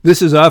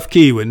This is Off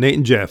Key with Nate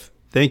and Jeff.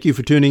 Thank you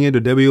for tuning in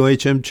to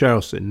WHM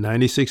Charleston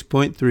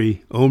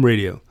 96.3 Ohm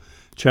Radio,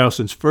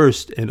 Charleston's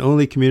first and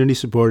only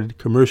community-supported,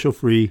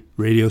 commercial-free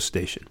radio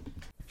station.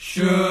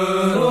 Should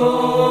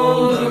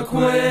old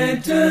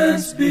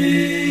acquaintance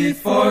be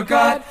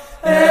forgot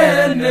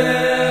and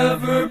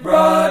never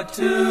brought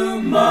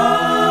to mind?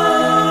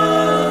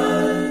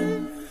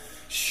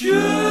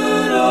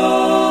 Should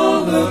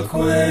old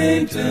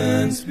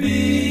acquaintance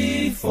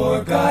be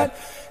forgot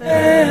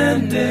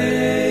and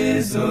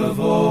days of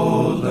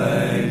old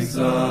lang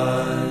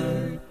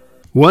syne?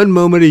 One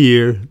moment a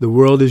year, the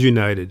world is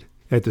united.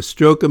 At the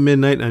stroke of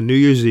midnight on New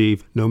Year's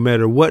Eve, no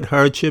matter what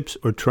hardships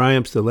or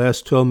triumphs the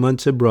last 12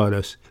 months have brought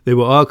us, they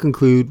will all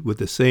conclude with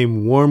the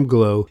same warm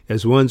glow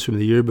as ones from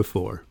the year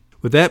before.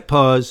 With that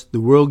pause,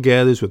 the world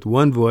gathers with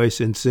one voice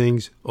and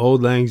sings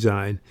Auld Lang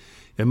Syne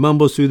and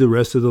mumbles through the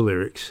rest of the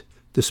lyrics.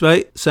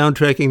 Despite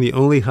soundtracking the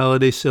only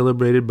holiday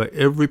celebrated by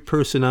every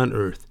person on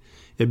earth,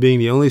 and being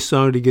the only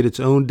song to get its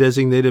own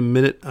designated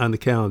minute on the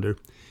calendar,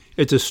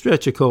 it's a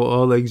stretch to call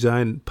Auld Lang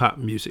Syne pop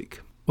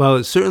music. While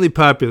it's certainly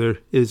popular,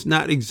 it is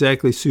not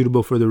exactly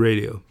suitable for the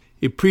radio.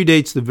 It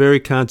predates the very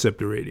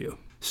concept of radio.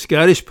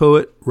 Scottish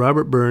poet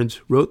Robert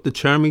Burns wrote the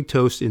charming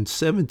toast in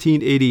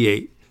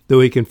 1788, though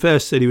he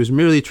confessed that he was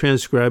merely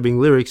transcribing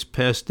lyrics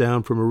passed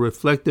down from a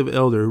reflective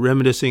elder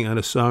reminiscing on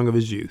a song of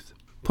his youth.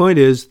 Point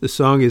is, the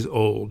song is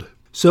old.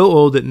 So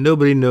old that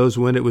nobody knows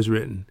when it was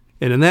written.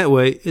 And in that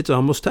way, it's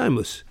almost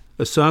timeless.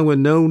 A song with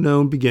no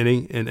known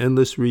beginning and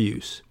endless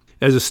reuse.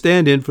 As a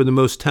stand-in for the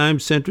most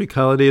time-centric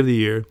holiday of the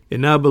year, it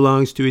now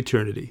belongs to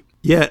eternity.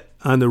 Yet,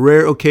 on the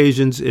rare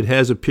occasions it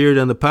has appeared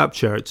on the pop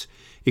charts,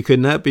 it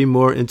could not be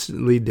more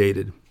instantly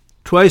dated.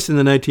 Twice in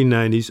the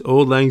 1990s,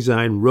 Auld Lang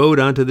Syne rode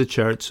onto the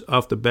charts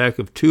off the back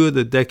of two of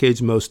the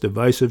decade's most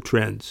divisive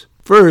trends.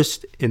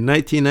 First, in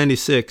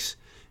 1996,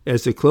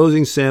 as the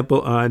closing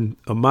sample on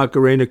A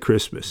Macarena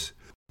Christmas,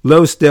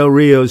 Los Del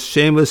Rio's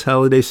shameless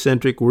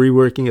holiday-centric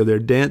reworking of their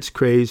dance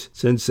craze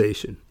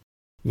sensation.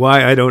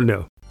 Why, I don't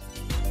know.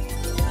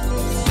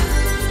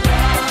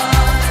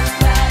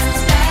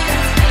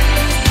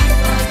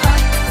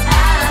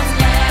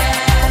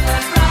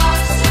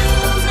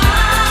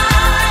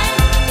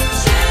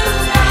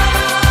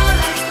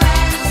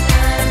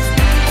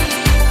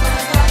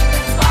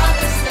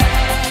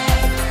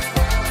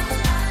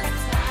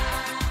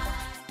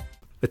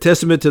 A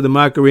testament to the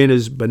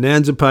Macarena's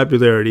bonanza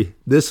popularity,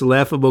 this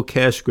laughable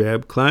cash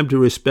grab climbed to a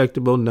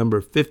respectable number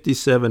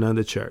 57 on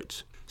the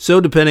charts. So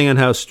depending on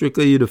how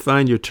strictly you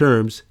define your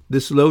terms,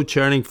 this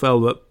low-charting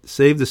follow-up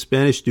saved the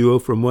Spanish duo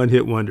from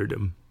one-hit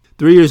wonderdom.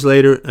 3 years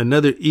later,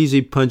 another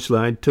easy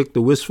punchline took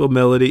the wistful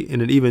melody in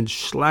an even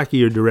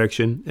schlockier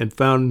direction and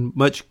found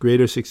much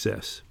greater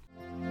success.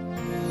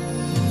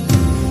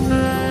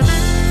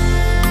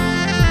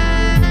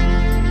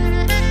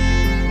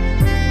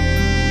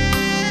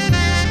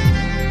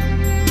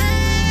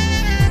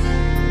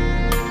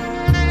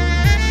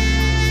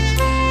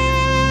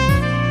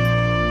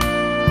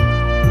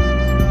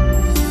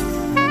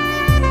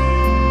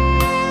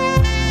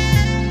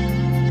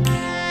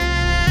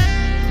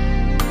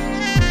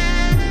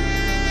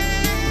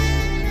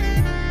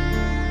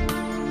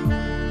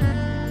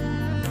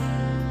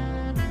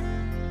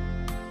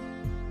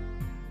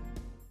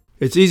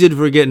 It's easy to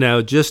forget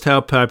now just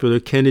how popular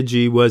Kenny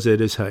G was at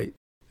his height.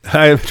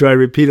 I have tried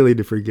repeatedly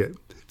to forget.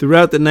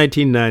 Throughout the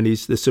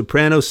 1990s, the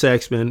soprano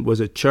saxman was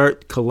a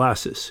chart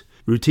colossus,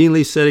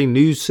 routinely setting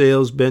new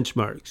sales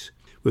benchmarks.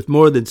 With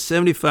more than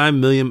 75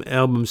 million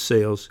album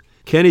sales,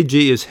 Kenny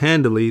G is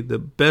handily the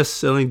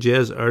best-selling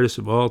jazz artist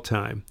of all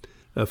time,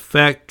 a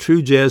fact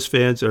true jazz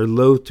fans are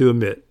loath to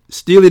admit.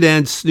 Steely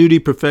Dan's snooty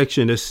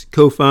perfectionist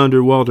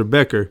co-founder Walter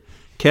Becker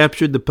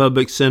captured the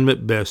public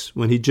sentiment best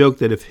when he joked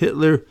that if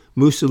Hitler,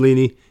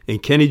 Mussolini,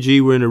 and Kenny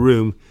G were in a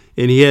room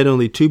and he had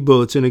only 2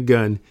 bullets in a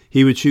gun,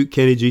 he would shoot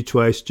Kenny G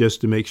twice just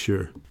to make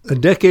sure. A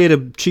decade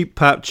of cheap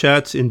pop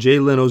shots in Jay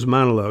Leno's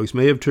monologues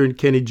may have turned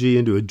Kenny G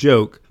into a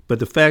joke, but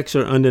the facts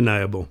are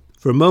undeniable.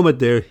 For a moment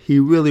there, he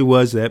really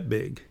was that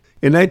big.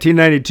 In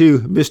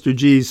 1992, Mr.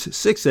 G's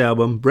 6th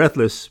album,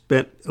 Breathless,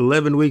 spent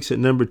 11 weeks at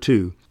number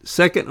 2,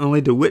 second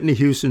only to Whitney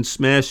Houston's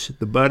smash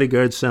The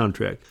Bodyguard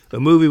soundtrack, a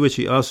movie which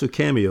he also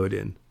cameoed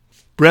in.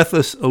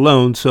 Breathless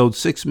alone sold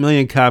 6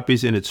 million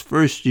copies in its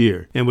first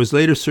year and was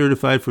later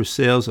certified for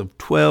sales of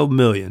 12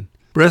 million.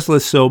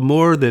 Breathless sold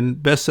more than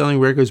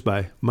best-selling records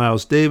by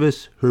Miles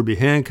Davis, Herbie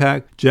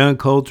Hancock, John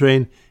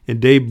Coltrane,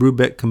 and Dave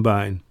Brubeck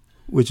combined,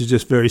 which is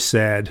just very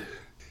sad.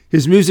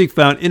 His music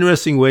found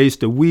interesting ways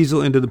to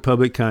weasel into the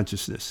public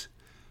consciousness.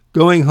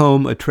 Going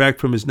Home, a track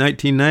from his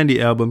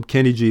 1990 album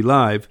Kenny G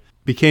Live,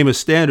 became a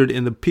standard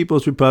in the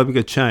People's Republic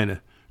of China,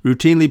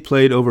 routinely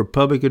played over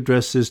public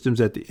address systems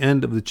at the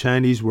end of the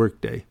Chinese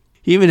workday.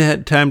 He even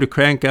had time to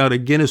crank out a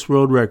Guinness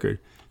World Record.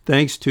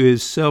 Thanks to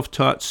his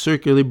self-taught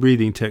circular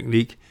breathing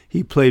technique,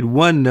 he played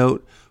one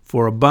note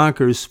for a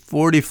bonkers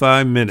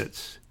 45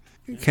 minutes.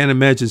 I can't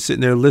imagine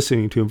sitting there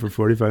listening to him for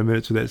 45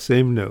 minutes with that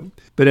same note.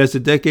 But as the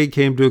decade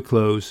came to a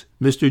close,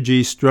 Mr.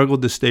 G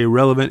struggled to stay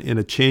relevant in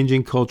a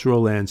changing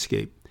cultural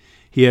landscape.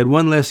 he had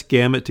one less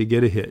gamut to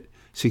get a hit.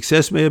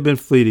 Success may have been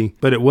fleeting,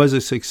 but it was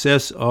a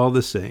success all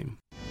the same.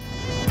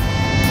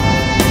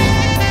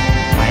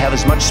 I have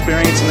as much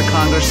experience in the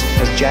Congress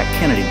as Jack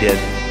Kennedy did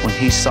when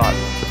he sought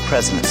the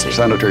presidency.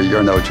 Senator,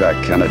 you're no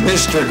Jack Kennedy.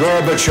 Mr.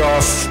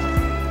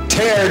 Gorbachev,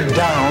 tear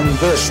down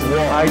this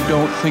wall. I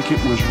don't think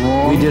it was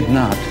wrong. We did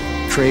not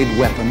trade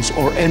weapons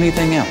or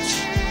anything else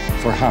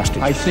for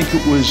hostages. I think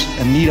it was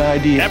a neat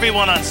idea.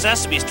 Everyone on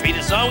Sesame Street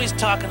is always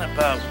talking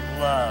about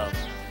love.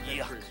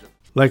 Yuck.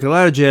 Like a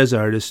lot of jazz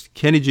artists,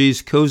 Kenny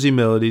G's cozy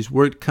melodies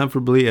worked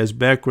comfortably as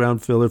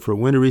background filler for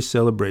wintry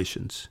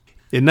celebrations.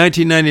 In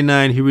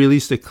 1999, he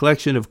released a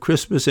collection of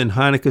Christmas and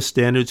Hanukkah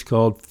standards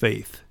called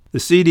Faith. The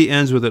CD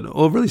ends with an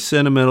overly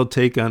sentimental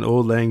take on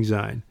Auld Lang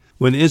Syne.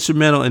 When the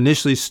instrumental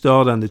initially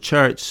stalled on the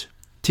charts,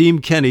 Team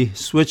Kenny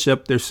switched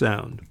up their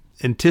sound.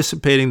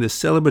 Anticipating the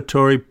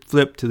celebratory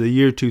flip to the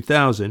year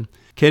 2000,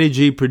 Kenny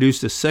G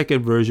produced a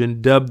second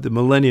version dubbed the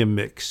Millennium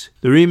Mix.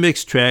 The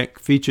remix track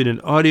featured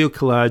an audio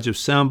collage of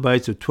sound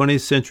bites of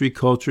 20th century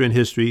culture and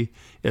history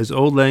as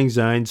Auld Lang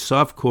Syne's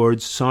soft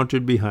chords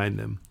sauntered behind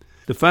them.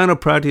 The final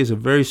product is a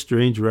very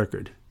strange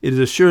record. It is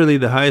assuredly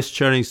the highest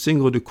charting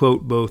single to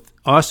quote both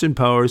Austin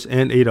Powers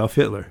and Adolf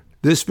Hitler.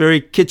 This very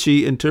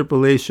kitschy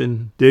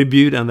interpolation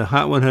debuted on the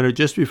Hot 100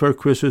 just before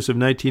Christmas of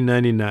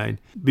 1999,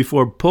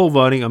 before pole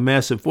vaulting a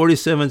massive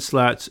 47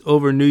 slots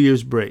over New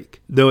Year's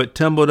break. Though it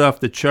tumbled off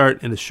the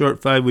chart in a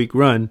short 5-week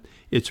run,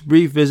 its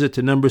brief visit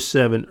to number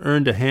 7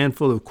 earned a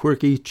handful of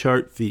quirky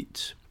chart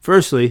feats.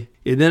 Firstly,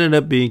 it ended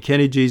up being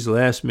Kenny G's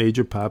last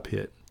major pop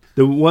hit.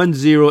 The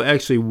 1-0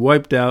 actually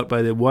wiped out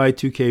by the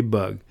Y2K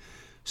bug.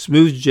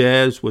 Smooth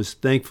jazz was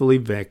thankfully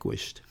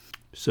vanquished.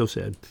 So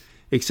sad.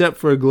 Except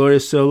for a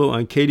glorious solo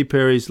on Katy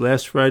Perry's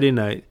Last Friday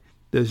Night,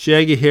 the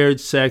shaggy-haired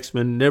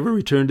saxman never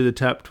returned to the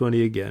top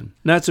 20 again.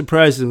 Not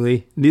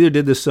surprisingly, neither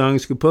did the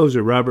song's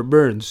composer, Robert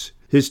Burns.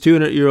 His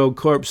 200-year-old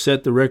corpse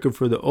set the record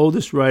for the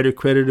oldest writer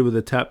credited with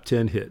a top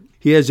 10 hit.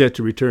 He has yet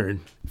to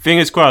return.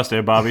 Fingers crossed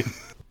there, Bobby.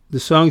 The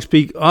song's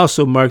peak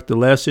also marked the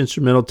last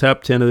instrumental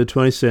top 10 of the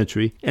 20th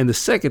century, and the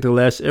second to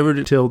last ever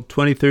until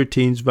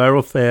 2013's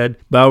viral fad,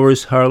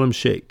 Bauer's Harlem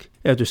Shake.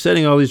 After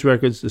setting all these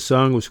records, the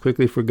song was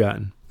quickly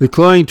forgotten. The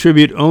cloying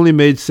tribute only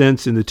made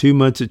sense in the 2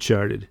 months it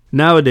charted.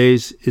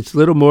 Nowadays, it's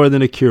little more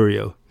than a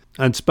curio.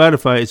 On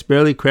Spotify, it's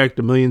barely cracked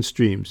 1 million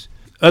streams.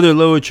 Other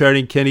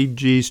lower-charting Kenny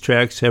G's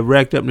tracks have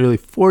racked up nearly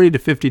 40 to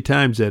 50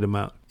 times that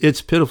amount.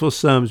 Its pitiful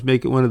sums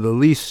make it one of the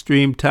least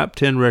streamed top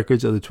 10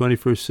 records of the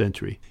 21st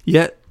century.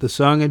 Yet, the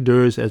song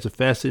endures as a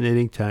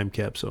fascinating time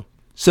capsule.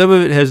 Some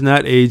of it has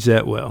not aged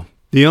that well.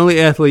 The only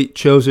athlete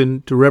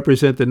chosen to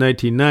represent the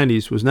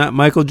 1990s was not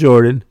Michael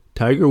Jordan,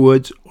 Tiger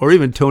Woods, or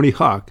even Tony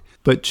Hawk,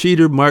 but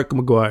cheater Mark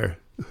McGwire.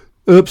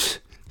 Oops.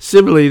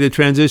 Similarly, the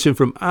transition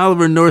from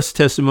Oliver North's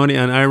testimony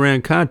on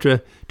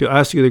Iran-Contra to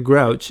Oscar the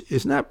Grouch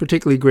is not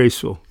particularly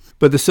graceful.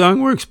 But the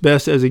song works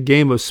best as a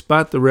game of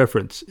spot the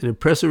reference, an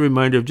impressive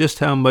reminder of just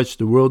how much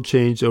the world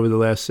changed over the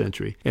last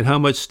century, and how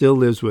much still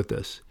lives with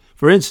us.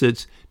 For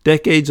instance,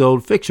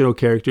 decades-old fictional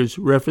characters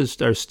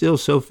referenced are still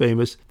so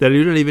famous that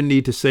you don't even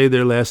need to say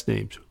their last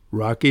names.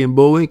 Rocky and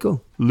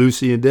Bullwinkle,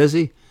 Lucy and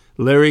Desi,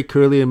 Larry,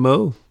 Curly and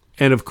Moe,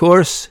 and of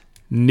course,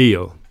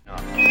 Neil.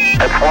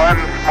 It's one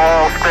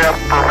small step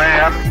for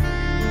man,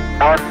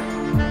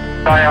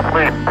 one giant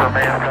leap for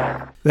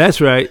mankind.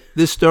 That's right.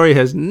 This story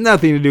has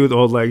nothing to do with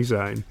Auld Lang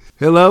Syne.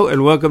 Hello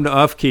and welcome to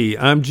Off Key.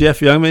 I'm Jeff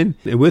Youngman,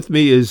 and with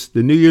me is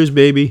the New Year's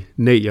baby,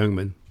 Nate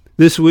Youngman.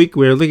 This week,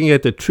 we're looking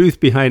at the truth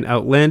behind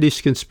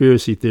outlandish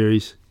conspiracy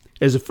theories.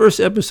 As the first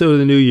episode of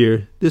the new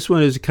year, this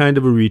one is kind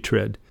of a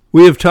retread.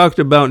 We have talked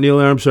about Neil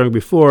Armstrong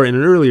before in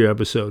an earlier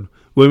episode,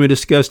 when we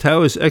discussed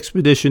how his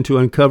expedition to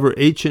uncover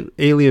ancient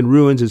alien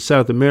ruins in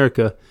South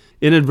America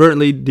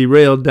inadvertently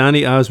derailed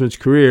Donny Osmond's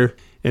career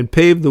and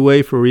paved the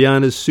way for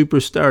Rihanna's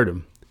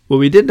superstardom. What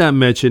we did not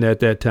mention at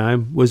that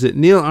time was that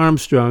Neil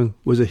Armstrong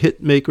was a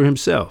hit maker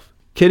himself.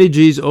 Kenny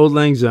G's Auld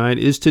Lang Syne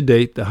is to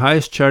date the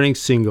highest charting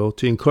single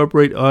to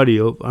incorporate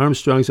audio of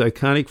Armstrong's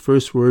iconic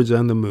first words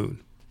on the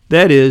moon.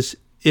 That is,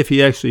 if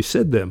he actually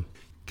said them.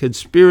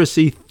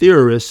 Conspiracy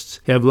theorists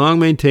have long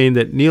maintained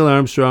that Neil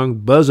Armstrong,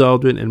 Buzz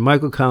Aldrin, and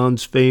Michael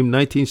Collins' famed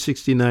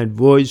 1969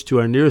 voyage to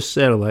our nearest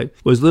satellite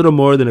was little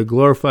more than a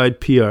glorified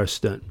PR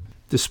stunt.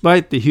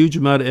 Despite the huge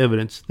amount of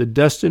evidence, the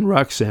dust and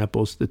rock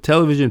samples, the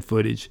television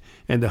footage,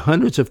 and the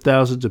hundreds of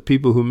thousands of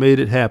people who made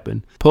it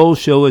happen, polls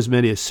show as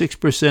many as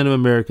 6% of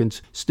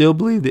Americans still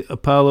believe the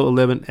Apollo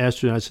 11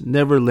 astronauts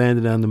never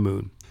landed on the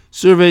moon.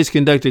 Surveys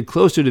conducted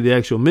closer to the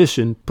actual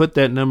mission put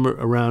that number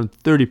around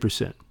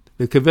 30%.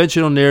 The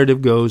conventional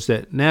narrative goes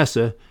that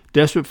NASA,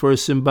 desperate for a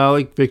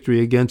symbolic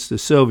victory against the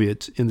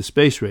Soviets in the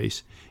space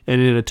race, and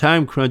in a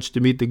time crunch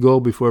to meet the goal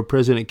before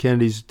President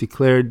Kennedy's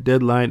declared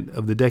deadline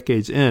of the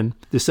decade's end,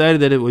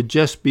 decided that it would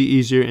just be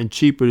easier and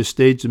cheaper to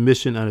stage the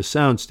mission on a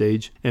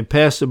soundstage and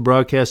pass the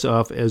broadcast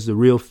off as the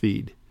real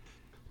feed.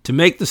 To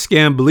make the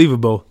scam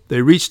believable,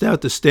 they reached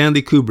out to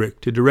Stanley Kubrick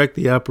to direct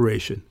the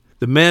operation.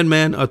 The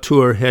madman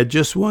auteur had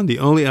just won the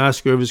only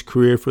Oscar of his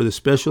career for the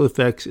special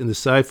effects in the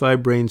sci-fi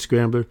brain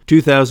scrambler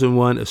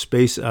 2001: A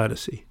Space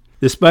Odyssey.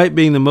 Despite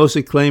being the most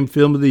acclaimed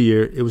film of the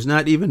year, it was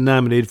not even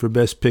nominated for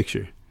Best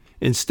Picture.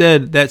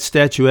 Instead, that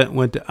statuette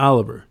went to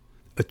Oliver,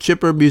 a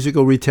chipper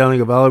musical retelling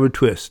of Oliver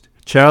Twist,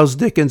 Charles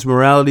Dickens'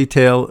 morality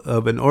tale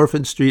of an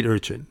orphan street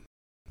urchin.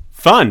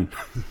 Fun!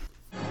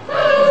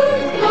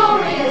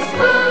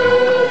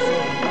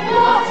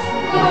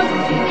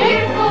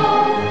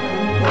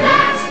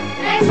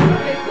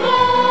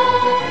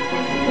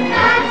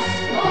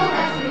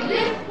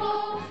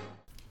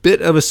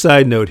 Bit of a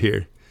side note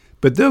here,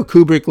 but though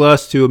Kubrick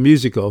lost to a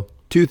musical,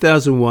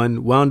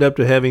 2001 wound up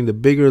to having the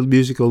bigger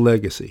musical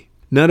legacy.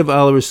 None of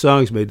Oliver's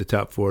songs made the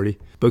top 40,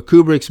 but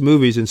Kubrick's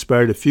movies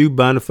inspired a few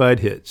bona fide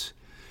hits.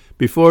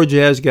 Before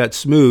jazz got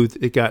smooth,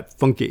 it got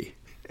funky.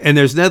 And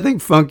there's nothing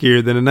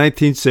funkier than a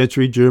 19th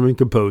century German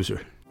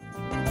composer.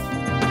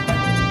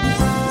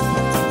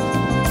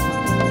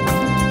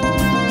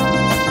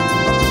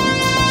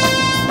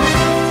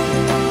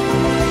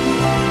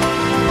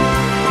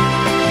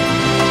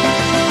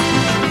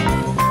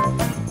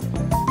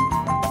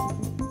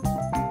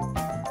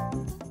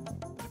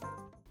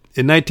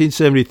 In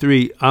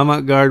 1973,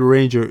 avant-garde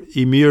arranger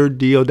Emir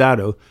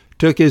Deodato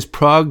took his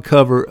Prague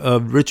cover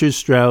of Richard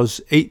Strauss'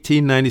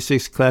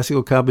 1896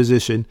 classical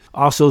composition,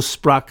 Also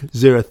sprach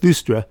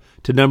Zarathustra,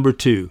 to number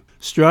 2.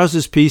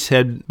 Strauss's piece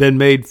had been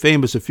made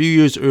famous a few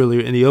years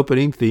earlier in the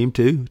opening theme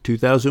to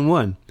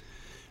 2001.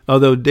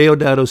 Although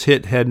Deodato's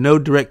hit had no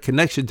direct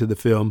connection to the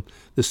film,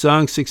 the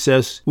song's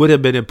success would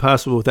have been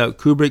impossible without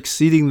Kubrick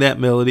seeding that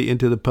melody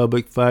into the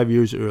public 5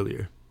 years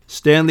earlier.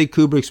 Stanley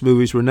Kubrick's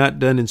movies were not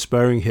done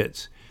inspiring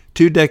hits.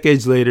 2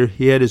 decades later,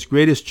 he had his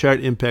greatest chart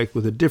impact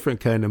with a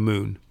different kind of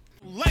moon.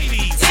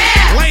 Ladies,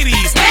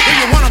 ladies, do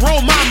you want to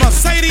roll my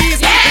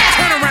Mercedes? Yeah.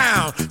 Turn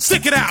around,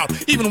 stick it out.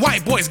 Even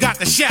white boys got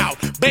the shout.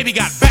 Baby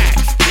got back.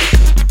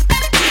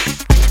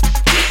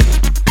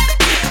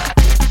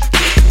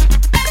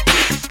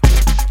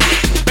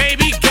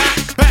 Baby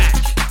got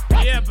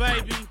back. Yeah,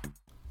 baby.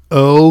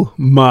 Oh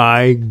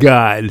my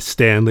God,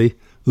 Stanley.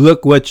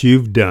 Look what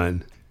you've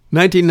done.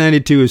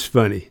 1992 is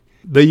funny.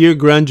 The year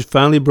grunge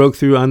finally broke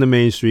through on the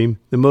mainstream,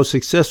 the most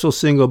successful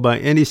single by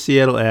any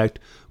Seattle act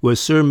was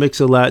Sir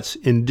Mix-a-Lot's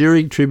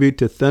endearing tribute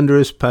to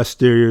Thunderous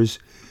Posterior's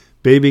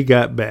Baby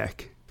Got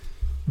Back.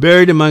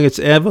 Buried among its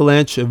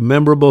avalanche of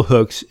memorable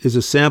hooks is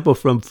a sample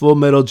from Full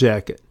Metal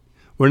Jacket.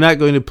 We're not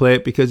going to play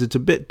it because it's a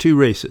bit too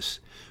racist,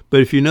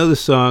 but if you know the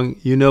song,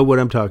 you know what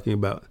I'm talking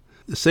about.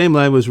 The same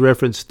line was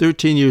referenced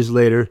 13 years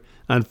later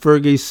on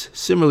Fergie's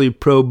similarly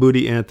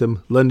pro-booty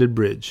anthem, London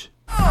Bridge.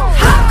 How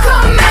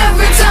come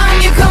every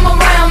time you come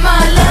around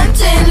my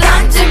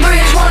London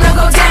Bridge wanna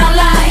go down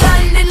like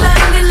London,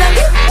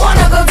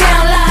 wanna go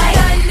down like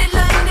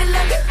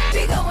London,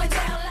 be going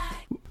down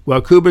like.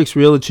 While Kubrick's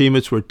real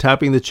achievements were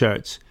topping the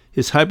charts,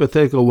 his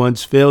hypothetical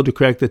ones failed to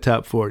crack the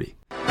top 40.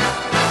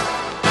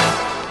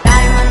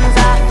 Diamonds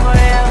are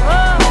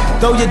forever.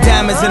 Throw your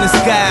diamonds in the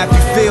sky if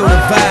you feel the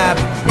vibe.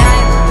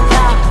 Diamonds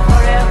are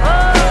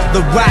forever.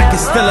 The rock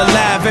is still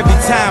alive every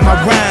time I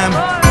rhyme.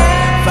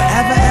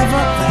 Forever,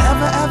 ever,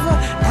 forever, ever,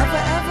 ever,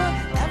 ever,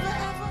 ever,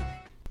 ever.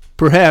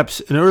 Perhaps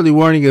an early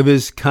warning of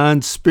his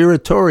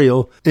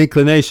conspiratorial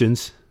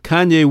inclinations,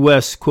 Kanye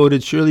West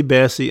quoted Shirley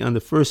Bassey on the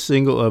first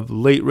single of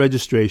Late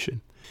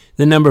Registration.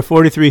 The number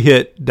 43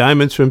 hit,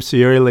 Diamonds from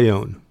Sierra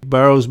Leone,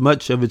 borrows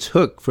much of its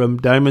hook from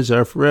Diamonds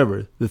Are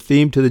Forever, the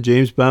theme to the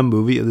James Bond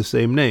movie of the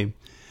same name.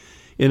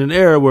 In an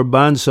era where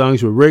Bond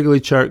songs were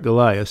regularly chart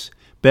Goliaths,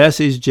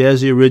 Bassey's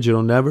jazzy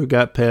original never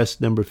got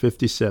past number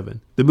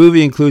 57. The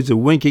movie includes a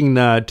winking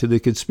nod to the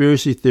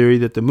conspiracy theory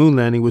that the moon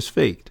landing was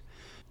faked.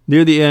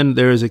 Near the end,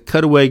 there is a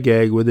cutaway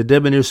gag where the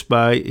debonair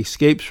spy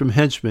escapes from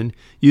henchmen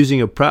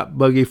using a prop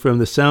buggy from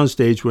the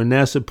soundstage where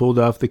NASA pulled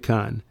off the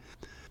con.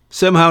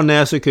 Somehow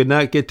NASA could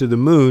not get to the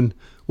moon,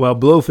 while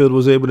Blofeld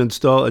was able to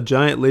install a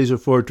giant laser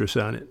fortress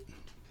on it.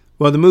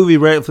 While the movie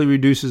rightfully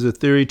reduces a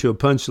theory to a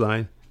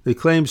punchline, the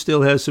claim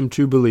still has some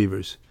true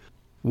believers.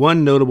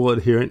 One notable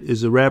adherent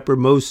is the rapper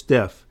Mos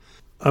Def.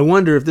 I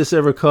wonder if this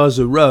ever caused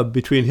a rub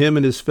between him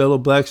and his fellow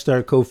Black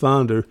Star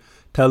co-founder,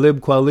 Talib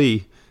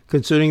Kweli,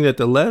 considering that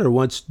the latter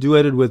once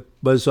duetted with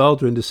Buzz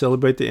Aldrin to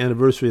celebrate the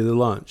anniversary of the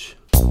launch.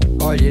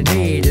 All you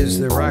need is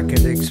the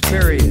rocket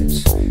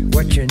experience.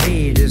 What you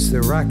need is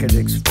the rocket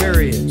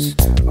experience.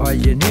 All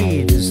you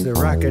need is the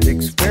rocket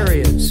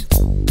experience.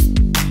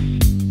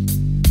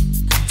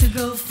 To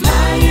go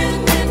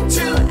flying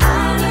into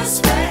outer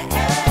space.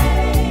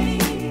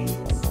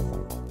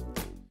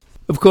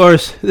 Of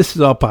course, this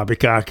is all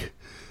poppycock.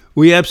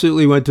 We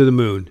absolutely went to the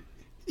moon.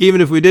 Even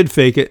if we did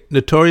fake it,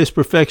 notorious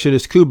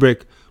perfectionist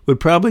Kubrick would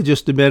probably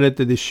just demand it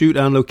that they shoot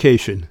on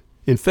location.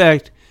 In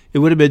fact, it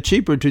would have been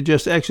cheaper to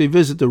just actually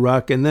visit the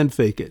rock and then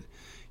fake it.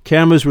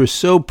 Cameras were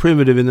so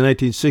primitive in the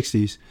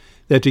 1960s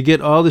that to get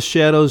all the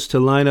shadows to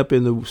line up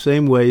in the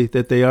same way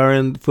that they are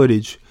in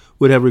footage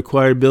would have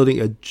required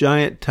building a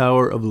giant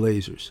tower of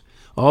lasers,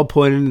 all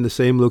pointed in the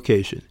same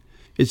location.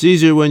 It's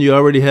easier when you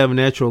already have a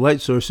natural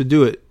light source to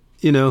do it,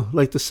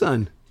 like the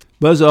sun.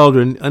 Buzz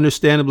Aldrin,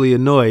 understandably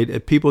annoyed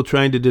at people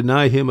trying to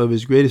deny him of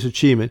his greatest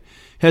achievement,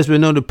 has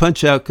been known to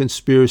punch out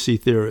conspiracy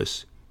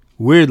theorists.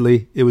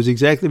 Weirdly, it was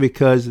exactly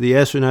because the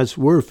astronauts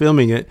were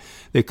filming it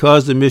that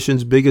caused the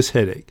mission's biggest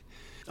headache.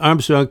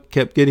 Armstrong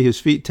kept getting his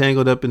feet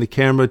tangled up in the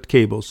camera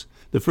cables.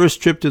 The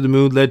first trip to the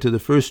moon led to the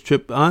first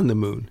trip on the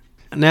moon.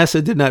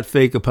 NASA did not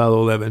fake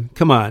Apollo 11.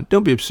 Come on,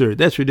 don't be absurd.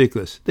 That's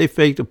ridiculous. They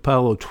faked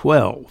Apollo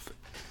 12.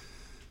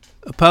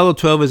 Apollo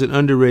 12 is an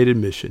underrated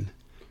mission.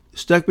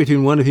 Stuck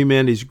between one of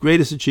humanity's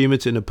greatest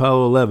achievements in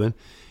Apollo 11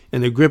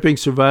 and the gripping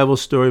survival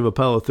story of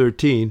Apollo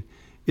 13,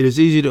 it is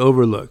easy to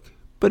overlook.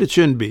 But it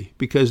shouldn't be,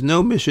 because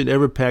no mission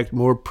ever packed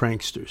more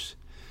pranksters.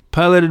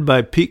 Piloted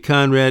by Pete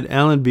Conrad,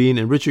 Alan Bean,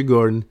 and Richard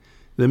Gordon,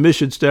 the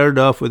mission started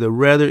off with a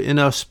rather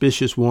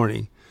inauspicious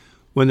warning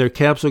when their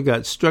capsule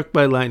got struck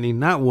by lightning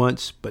not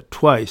once, but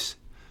twice,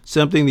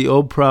 something the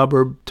old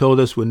proverb told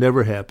us would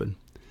never happen.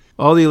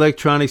 All the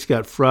electronics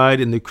got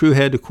fried, and the crew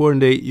had to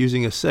coordinate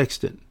using a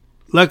sextant.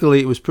 Luckily,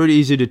 it was pretty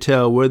easy to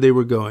tell where they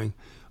were going.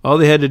 All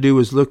they had to do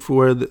was look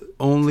for the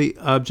only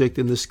object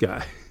in the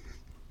sky.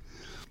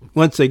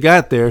 Once they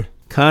got there,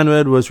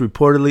 Conrad was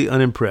reportedly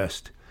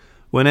unimpressed.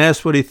 When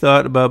asked what he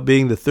thought about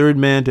being the third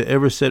man to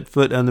ever set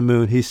foot on the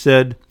moon, he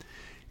said,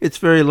 "It's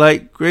very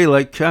light, gray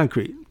like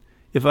concrete.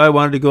 If I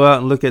wanted to go out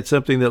and look at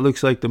something that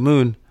looks like the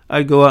moon,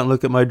 I'd go out and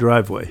look at my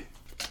driveway."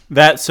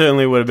 That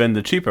certainly would have been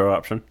the cheaper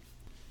option.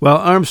 While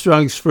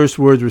Armstrong's first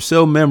words were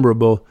so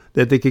memorable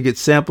that they could get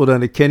sampled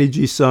on a Kenny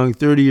G song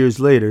 30 years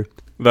later,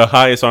 the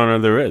highest honor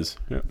there is.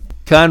 Yeah.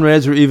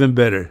 Conrad's were even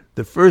better.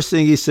 The first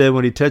thing he said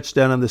when he touched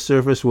down on the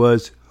surface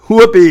was,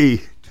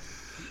 "Whoopee!"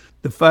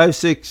 The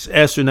 5'6"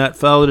 astronaut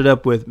followed it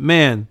up with,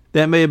 "Man,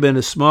 that may have been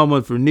a small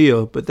one for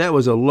Neil, but that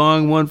was a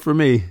long one for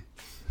me."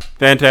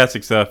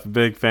 Fantastic stuff.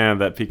 Big fan of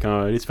that Pete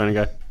Conrad. He's a funny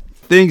guy.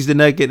 Things did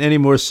not get any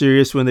more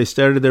serious when they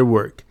started their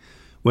work.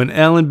 When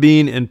Alan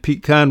Bean and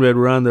Pete Conrad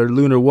were on their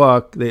lunar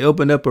walk, they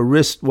opened up a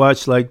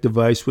wristwatch-like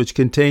device which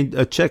contained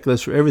a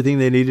checklist for everything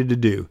they needed to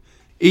do.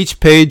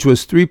 Each page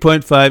was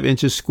 3.5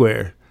 inches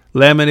square,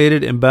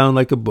 laminated and bound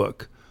like a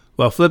book.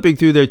 While flipping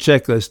through their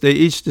checklist, they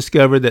each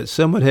discovered that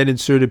someone had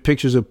inserted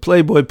pictures of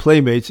Playboy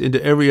Playmates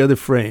into every other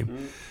frame.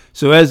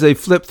 So as they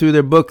flipped through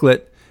their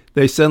booklet,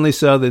 they suddenly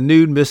saw the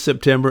nude Miss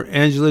September,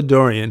 Angela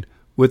Dorian,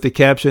 with the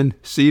caption,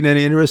 "Seen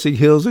any interesting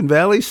hills and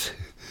valleys?"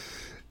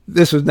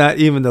 This was not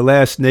even the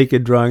last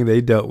naked drawing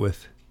they dealt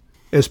with.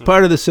 As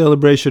part of the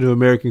celebration of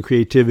American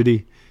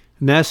creativity,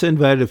 NASA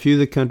invited a few of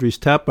the country's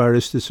top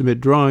artists to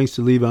submit drawings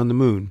to leave on the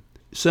moon.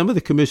 Some of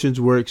the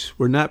commission's works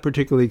were not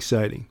particularly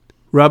exciting.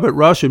 Robert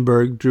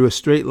Rauschenberg drew a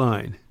straight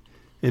line,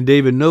 and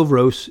David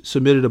Novros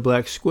submitted a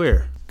black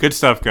square. Good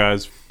stuff,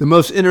 guys. The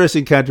most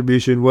interesting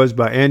contribution was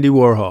by Andy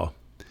Warhol.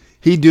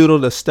 He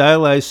doodled a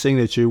stylized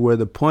signature where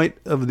the point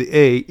of the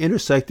A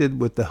intersected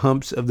with the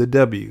humps of the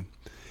W.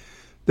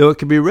 Though it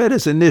can be read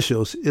as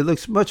initials, it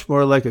looks much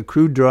more like a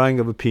crude drawing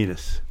of a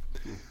penis.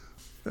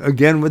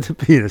 Again with the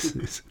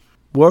penises.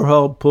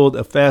 Warhol pulled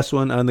a fast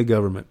one on the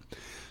government.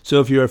 So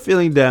if you are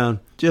feeling down,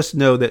 just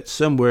know that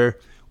somewhere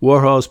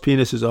Warhol's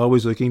penis is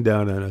always looking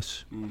down on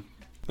us.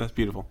 That's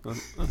beautiful.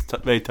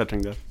 That's very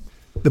touching, though.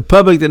 The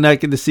public did not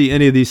get to see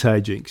any of these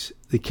hijinks.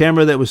 The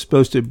camera that was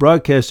supposed to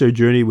broadcast their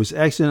journey was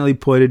accidentally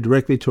pointed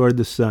directly toward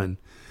the sun.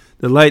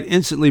 The light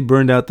instantly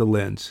burned out the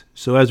lens,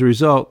 so as a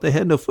result, they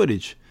had no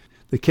footage.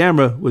 The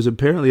camera was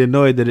apparently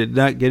annoyed that it did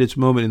not get its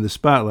moment in the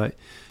spotlight,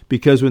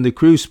 because when the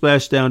crew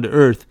splashed down to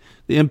Earth,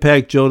 the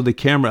impact jolted the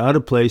camera out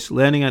of place,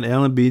 landing on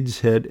Alan Bean's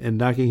head and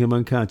knocking him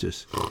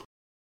unconscious.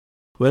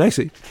 Well, it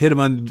actually hit him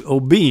on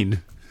old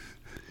Bean.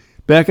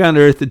 Back on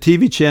Earth, the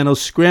TV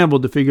channels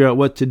scrambled to figure out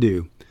what to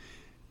do.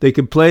 They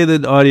could play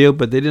the audio,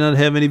 but they did not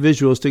have any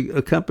visuals to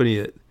accompany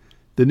it.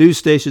 The news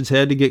stations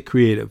had to get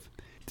creative.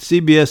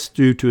 CBS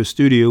drew to a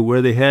studio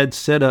where they had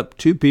set up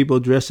two people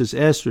dressed as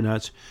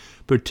astronauts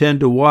pretend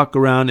to walk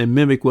around and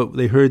mimic what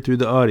they heard through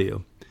the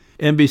audio.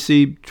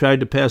 NBC tried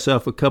to pass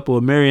off a couple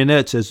of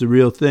marionettes as the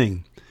real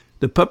thing.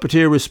 The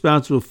puppeteer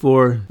responsible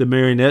for the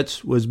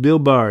marionettes was Bill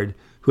Bard,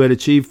 who had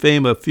achieved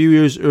fame a few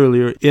years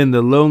earlier in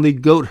the lonely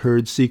goat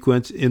herd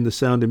sequence in The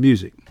Sound of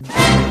Music.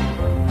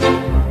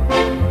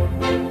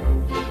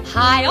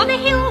 High on a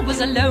hill was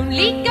a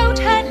lonely goat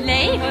herd,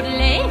 lay,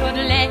 hoodle-lay,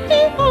 hoodle-lay,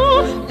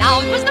 ooh.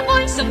 Loud was the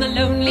voice of the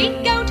lonely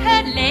goat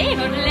herd, lay,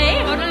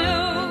 hoodle-lay,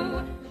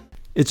 hoodle-oo.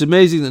 It's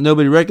amazing that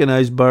nobody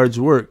recognized Bard's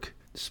work.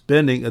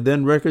 Spending a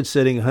then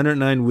record-setting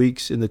 109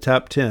 weeks in the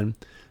top 10,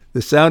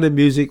 The Sound of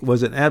Music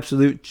was an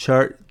absolute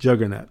chart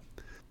juggernaut.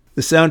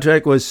 The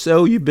soundtrack was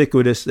so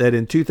ubiquitous that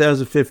in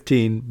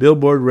 2015,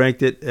 Billboard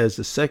ranked it as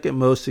the second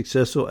most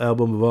successful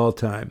album of all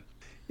time.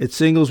 Its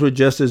singles were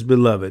just as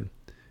beloved.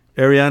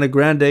 Ariana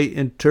Grande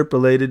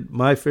interpolated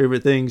My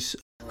Favorite Things.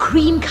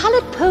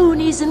 Cream-colored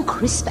ponies and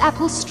crisp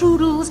apple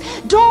strudels,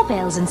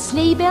 doorbells and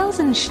sleigh bells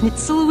and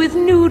schnitzel with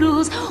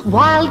noodles,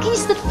 wild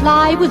geese that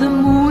fly with the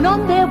moon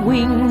on their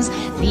wings.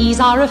 These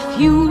are a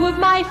few of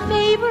my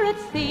favorite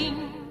things.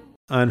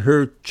 On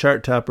her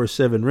chart topper,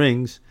 Seven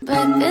Rings.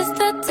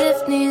 Breakfast at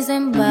Tiffany's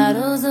and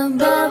bottles of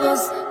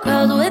bubbles.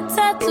 Girls with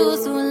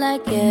tattoos who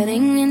like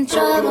getting in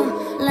trouble.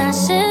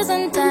 Lashes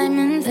and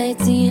diamonds,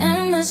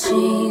 ATM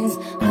machines.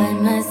 Buy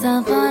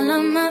myself all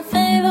of my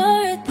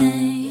favorite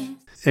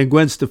things. and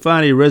Gwen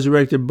Stefani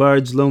resurrected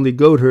Bard's Lonely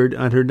Goatherd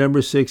on her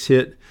number 6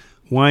 hit,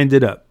 Wind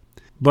It Up.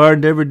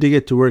 Bard never did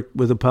get to work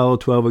with Apollo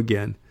 12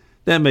 again.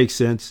 That makes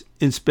sense.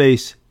 In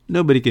space,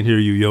 nobody can hear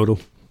you yodel.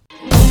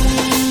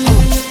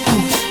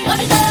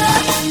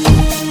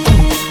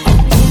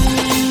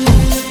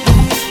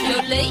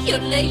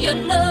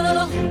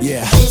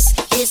 Yeah. This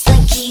is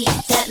the key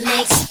that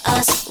makes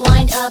us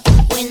wind up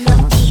when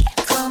the beat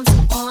comes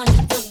on.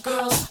 The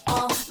girls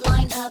all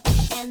line up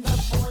and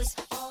the boys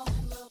all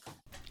look.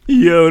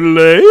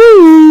 Yodelay.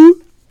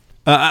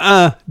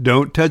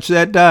 Don't touch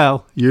that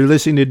dial. You're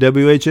listening to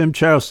WHM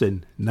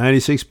Charleston,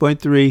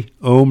 96.3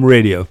 Ohm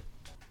Radio.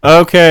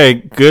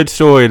 Okay, good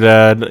story,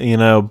 Dad. You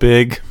know,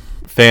 big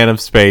fan of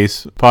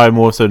space, probably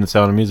more so than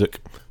Sound of Music.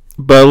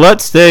 But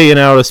let's stay in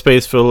outer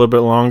space for a little bit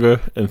longer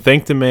and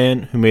thank the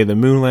man who made the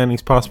moon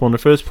landings possible in the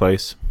first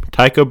place,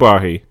 Tycho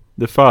Brahe,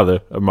 the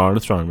father of modern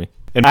astronomy.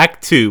 In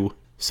Act 2,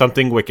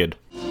 Something Wicked.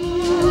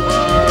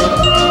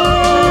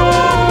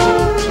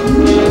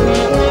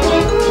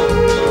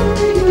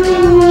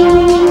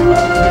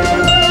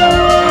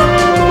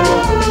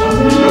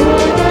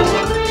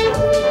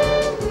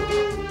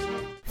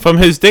 From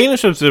his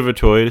Danish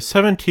observatory, the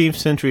 17th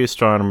century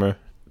astronomer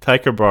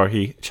Tycho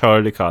Brahe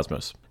charted the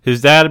cosmos.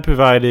 His data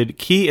provided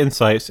key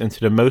insights into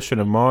the motion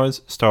of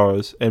Mars,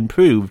 stars, and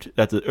proved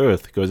that the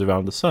Earth goes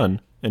around the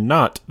Sun, and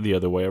not the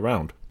other way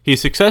around. He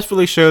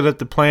successfully showed that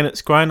the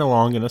planets grind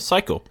along in a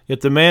cycle,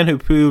 yet the man who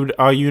proved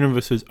our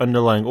universe's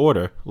underlying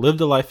order lived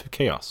a life of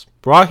chaos.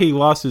 Brahe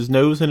lost his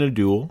nose in a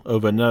duel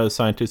over another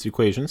scientist's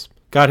equations,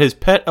 got his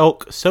pet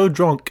elk so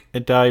drunk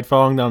it died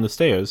falling down the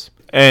stairs,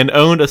 and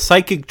owned a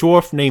psychic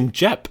dwarf named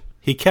Jep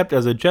he kept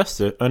as a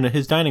jester under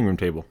his dining room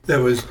table. That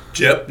was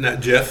Jep,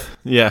 not Jeff?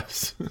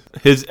 Yes.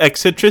 His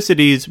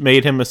eccentricities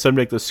made him a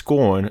subject of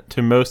scorn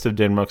to most of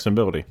Denmark's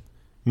nobility.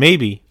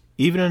 Maybe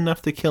even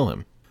enough to kill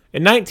him.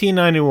 In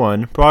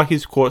 1991,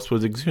 Brahe's corpse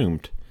was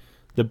exhumed.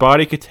 The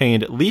body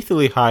contained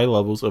lethally high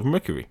levels of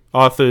mercury.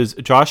 Authors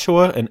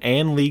Joshua and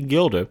Anne Lee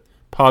Gilder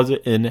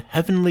posit in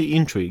Heavenly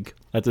Intrigue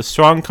that the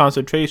strong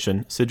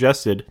concentration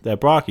suggested that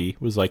Brahe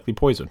was likely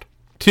poisoned.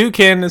 2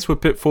 candidates were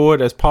put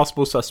forward as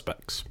possible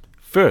suspects.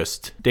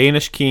 First,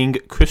 Danish King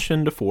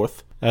Christian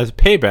IV, as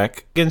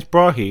payback against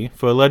Brahe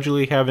for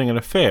allegedly having an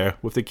affair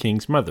with the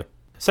king's mother.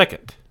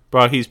 Second,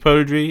 Brahe's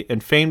protege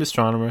and famed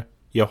astronomer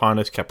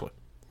Johannes Kepler.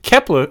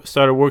 Kepler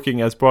started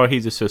working as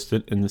Brahe's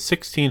assistant in the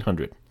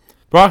 1600s.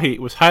 Brahe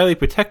was highly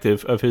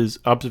protective of his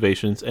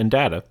observations and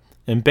data,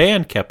 and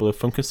banned Kepler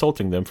from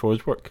consulting them for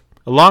his work.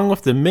 Along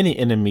with the many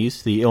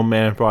enemies the ill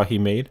man Brahe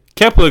made,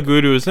 Kepler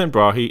grew to resent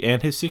Brahe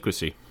and his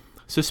secrecy.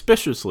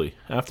 Suspiciously,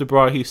 after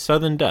Brahe's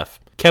sudden death,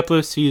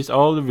 Kepler seized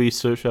all the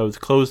research that was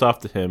closed off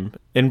to him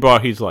in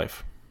Brahe's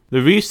life.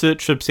 The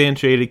research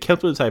substantiated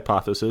Kepler's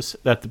hypothesis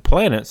that the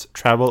planets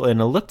travel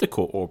in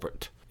elliptical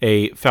orbit,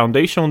 a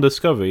foundational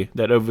discovery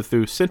that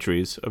overthrew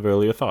centuries of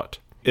earlier thought.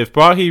 If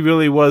Brahe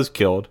really was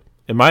killed,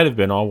 it might have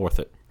been all worth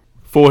it.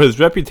 For his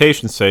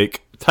reputation's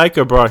sake,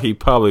 Tycho Brahe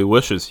probably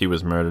wishes he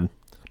was murdered.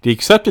 The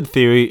accepted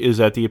theory is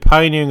that the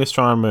pioneering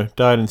astronomer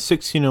died in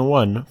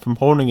 1601 from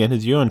holding in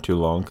his urine too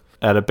long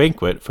at a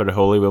banquet for the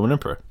Holy Roman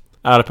Emperor.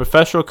 Out of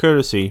professional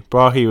courtesy,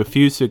 Brahe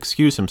refused to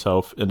excuse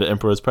himself in the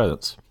emperor's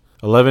presence.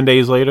 11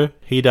 days later,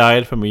 he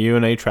died from a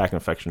urinary tract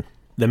infection.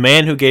 The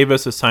man who gave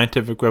us the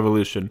scientific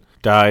revolution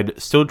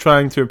died still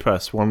trying to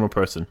impress one more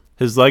person.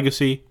 His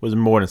legacy was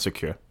more than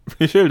secure.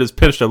 He should have just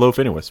pinched a loaf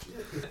anyways.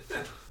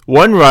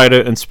 One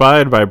writer,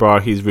 inspired by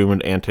Brahe's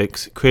rumored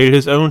antics, created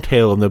his own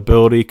tale of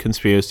nobility,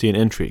 conspiracy, and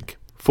intrigue.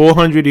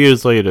 400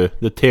 years later,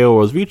 the tale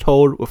was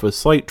retold with a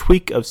slight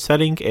tweak of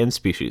setting and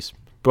species.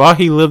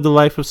 Brahe lived a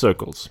life of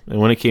circles, and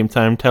when it came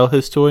time to tell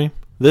his story,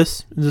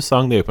 this is the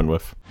song they opened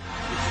with.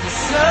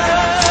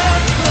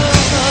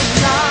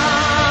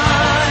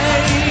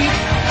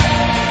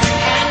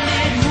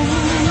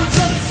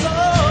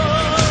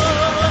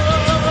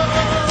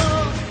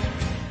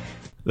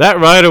 That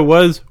writer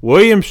was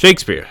William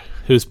Shakespeare,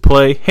 whose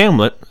play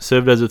Hamlet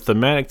served as a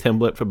thematic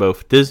template for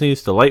both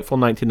Disney's delightful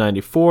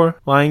 1994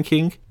 Lion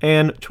King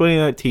and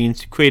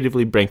 2019's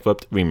creatively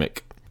bankrupt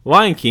remake.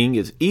 Lion King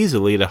is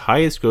easily the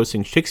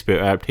highest-grossing Shakespeare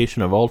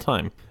adaptation of all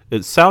time.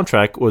 Its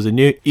soundtrack was a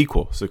near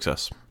equal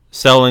success.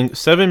 Selling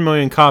 7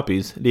 million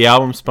copies, the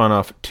album spun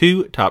off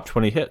 2 top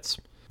 20 hits,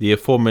 the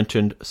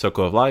aforementioned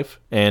Circle of Life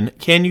and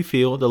Can You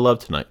Feel the Love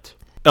Tonight,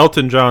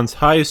 Elton John's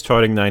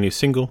highest-charting 90s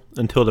single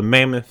until the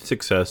mammoth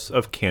success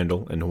of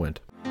Candle in the Wind.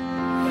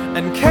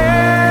 And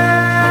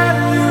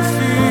can you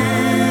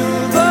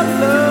feel the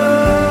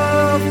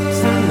love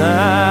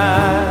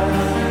tonight?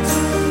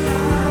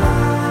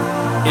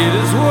 It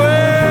is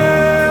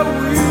where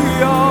we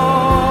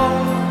are.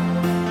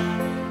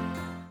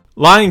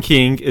 Lion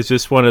King is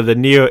just one of the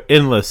near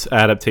endless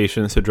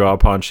adaptations to draw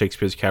upon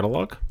Shakespeare's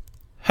catalog.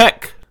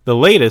 Heck, the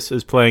latest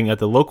is playing at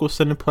the local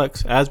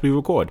Cineplex as we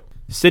record.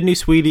 Sydney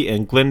Sweeney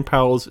and Glenn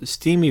Powell's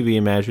steamy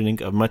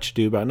reimagining of Much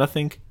Ado About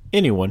Nothing,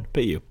 Anyone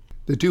But You.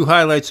 The 2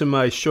 highlights of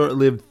my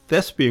short-lived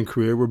thespian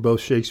career were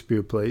both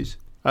Shakespeare plays.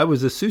 I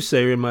was a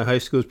soothsayer in my high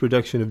school's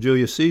production of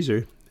Julius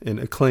Caesar, and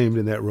acclaimed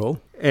in that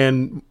role.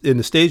 And in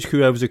the stage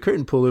crew, I was a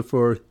curtain puller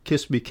for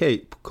Kiss Me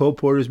Kate, Cole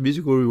Porter's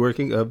musical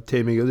reworking of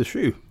Taming of the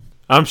Shrew.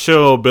 I'm sure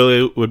old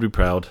Billy would be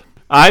proud.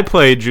 I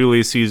played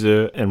Julius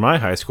Caesar in my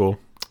high school,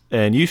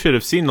 and you should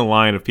have seen the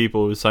line of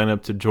people who signed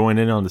up to join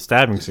in on the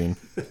stabbing scene.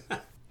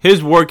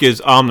 His work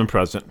is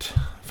omnipresent.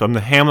 From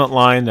the Hamlet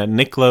line that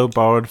Nick Lowe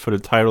borrowed for the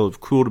title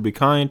of Cruel to Be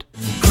Kind.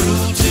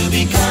 Cruel to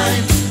be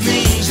kind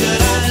means that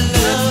I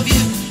love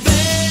you,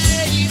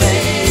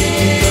 baby.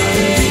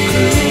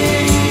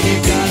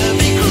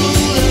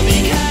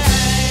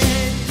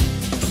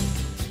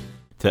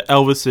 To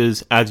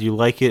Elvis's As You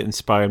Like It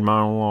inspired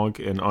monologue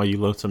in Are You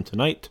Lonesome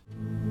Tonight?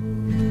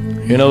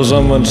 You know,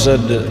 someone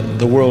said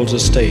the world's a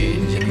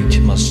stage and each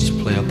must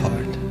play a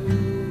part.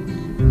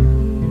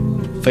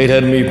 Fate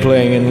had me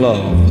playing in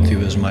love with you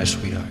as my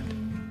sweetheart.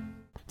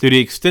 To the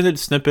extended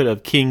snippet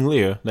of King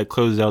Lear that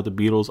closes out the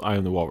Beatles' I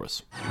Am the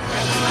Walrus.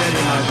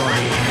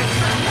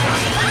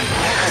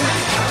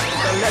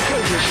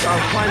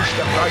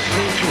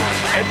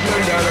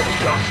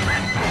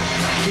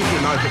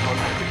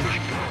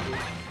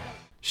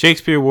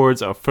 Shakespeare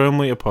words are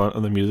firmly a part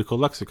of the musical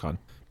lexicon.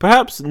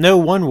 Perhaps no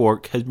one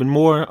work has been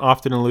more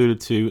often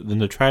alluded to than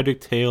the tragic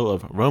tale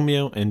of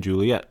Romeo and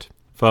Juliet.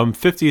 From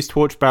 50s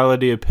torch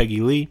ballad of Peggy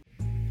Lee.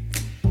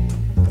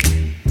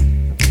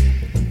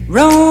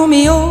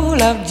 Romeo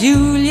loved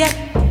Juliet,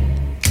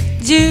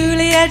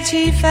 Juliet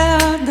she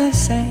felt the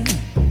same.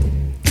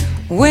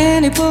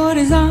 When he put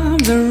his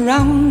arms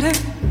around her,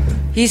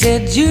 he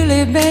said,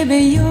 Julie, baby,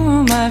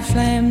 you're my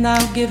flame, thou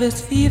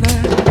givest fever.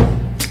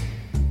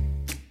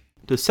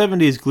 The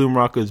 70s gloom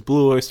rockers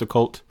Blue Oyster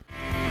Cult.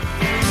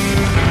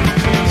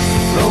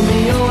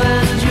 Romeo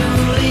and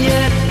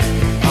Juliet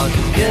are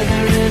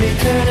together in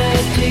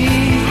eternity.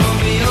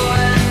 Romeo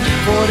and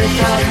Juliet,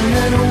 40,000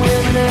 men and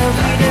women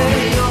every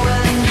day.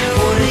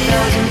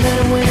 40,000 men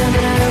and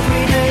women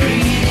every day.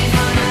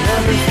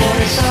 Every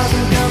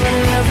 40,000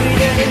 coming every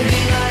day.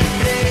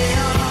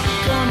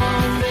 Come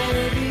on,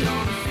 baby,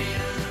 don't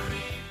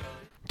feel.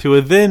 To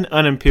a then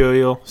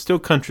unimperial, still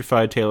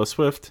countrified Taylor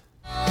Swift.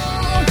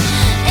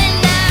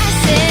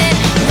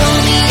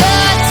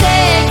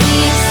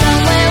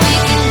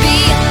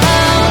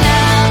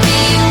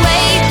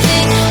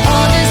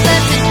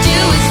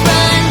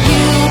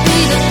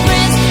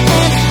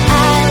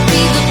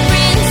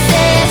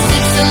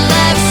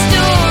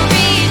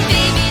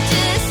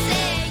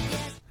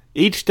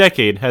 Each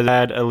decade has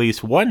had at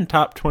least one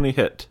top 20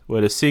 hit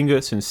where the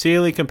singer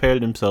sincerely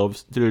compared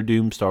themselves to their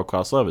doomed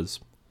star-crossed lovers.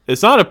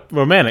 It's not a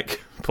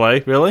romantic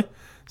play, really,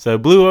 so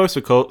Blue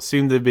Oyster Cult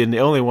seem to have been the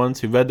only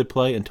ones who read the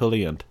play until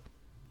the end.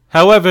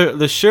 However,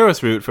 the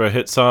surest route for a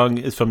hit song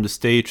is from the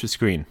stage to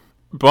screen.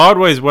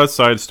 Broadway's West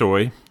Side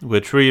Story,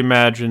 which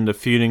reimagined the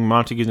feuding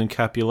Montagues and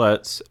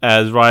Capulets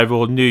as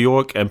rival New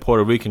York and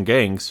Puerto Rican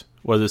gangs,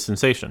 was a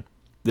sensation.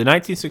 The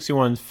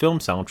 1961 film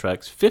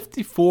soundtrack's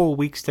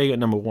 54-week stay at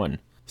number 1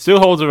 still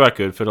holds a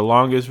record for the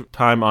longest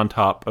time on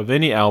top of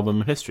any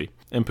album in history,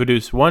 and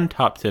produced one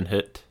top 10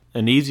 hit,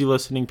 an easy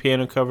listening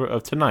piano cover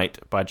of Tonight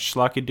by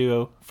schlocky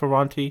duo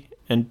Ferranti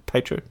and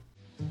Pietro.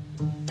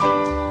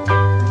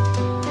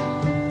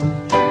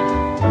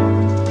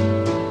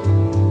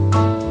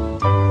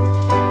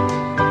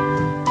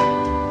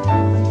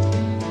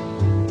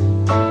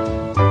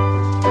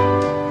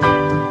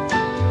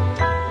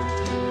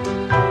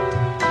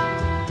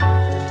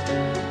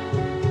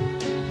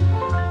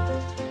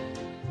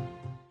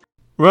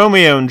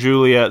 Romeo and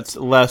Juliet's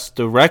less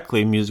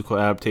directly musical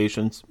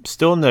adaptations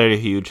still netted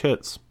huge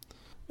hits.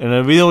 In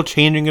a real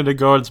changing of the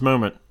guards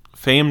moment,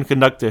 famed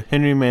conductor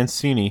Henry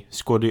Mancini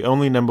scored the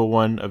only number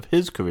 1 of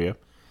his career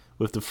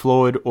with the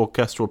Floyd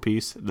orchestral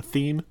piece, The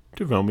Theme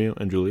to Romeo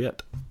and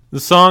Juliet.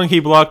 The song he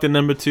blocked at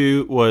number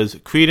 2 was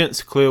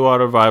Creedence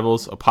Clearwater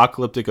Revival's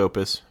apocalyptic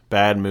opus,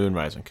 Bad Moon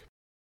Rising.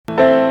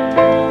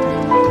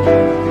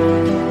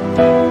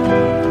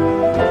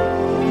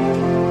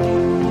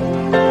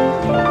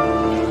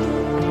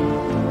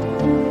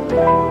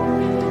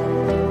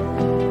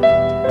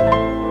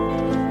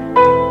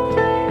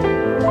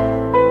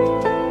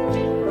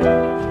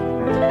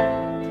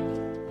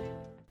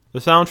 The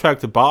soundtrack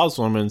to Baz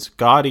Luhrmann's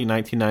gaudy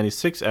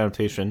 1996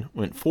 adaptation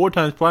went 4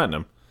 times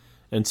platinum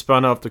and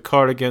spun off the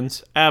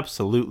Cardigans'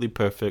 absolutely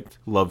perfect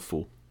Love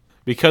Fool.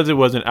 Because it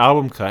was an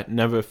album cut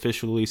never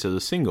officially released as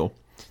a single,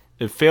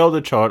 it failed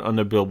to chart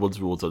under Billboard's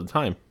rules at the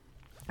time.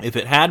 If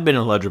it had been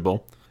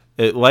illegible,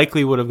 it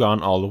likely would have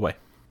gone all the way.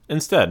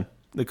 Instead,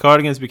 the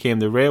Cardigans became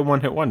the rare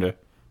one-hit wonder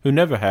who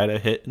never had a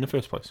hit in the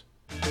first place.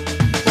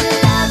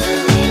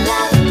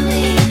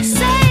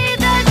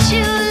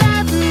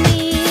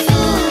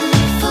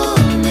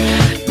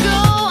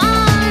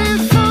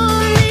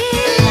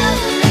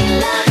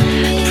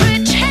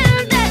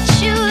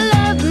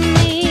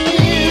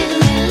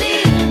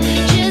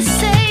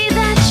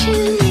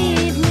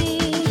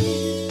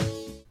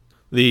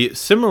 The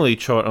similarly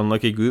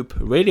chart-unlucky group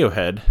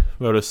Radiohead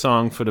wrote a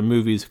song for the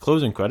movie's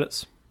closing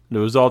credits. The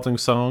resulting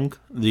song,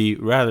 the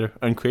rather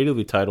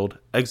uncreatively titled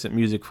Exit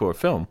Music for a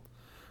Film,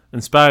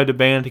 inspired the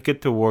band to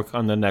get to work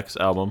on their next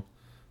album,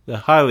 the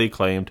highly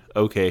acclaimed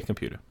OK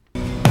Computer.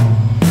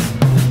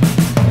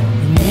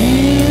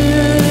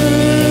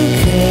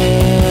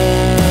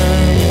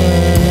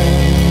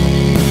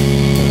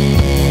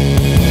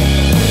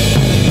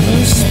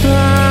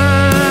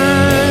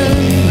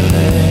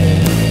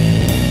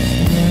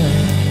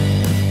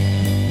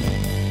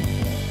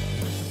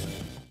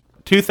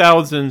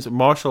 "2000's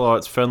martial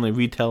arts friendly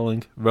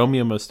retelling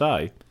Romeo Must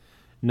Die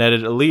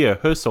netted Aaliyah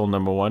her sole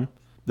number one,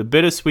 the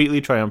bittersweetly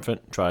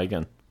triumphant Try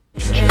Again.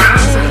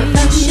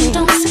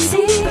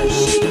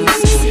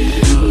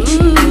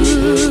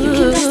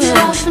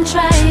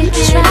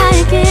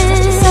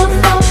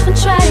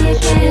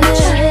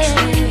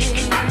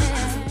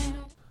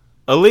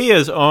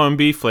 Aaliyah's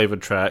R&B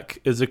flavored track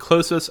is the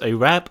closest a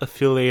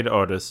rap-affiliated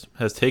artist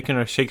has taken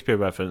a Shakespeare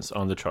reference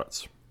on the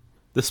charts.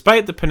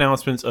 Despite the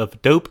pronouncements of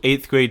dope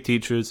 8th grade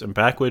teachers and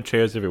backward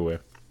chairs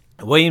everywhere,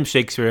 William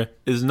Shakespeare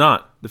is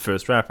not the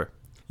first rapper.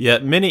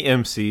 Yet many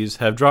MCs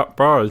have dropped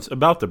bars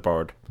about the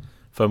bard,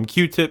 from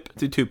Q-Tip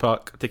to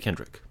Tupac to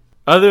Kendrick.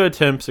 Other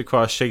attempts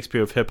across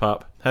Shakespeare of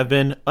hip-hop have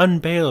been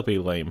unbearably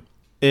lame.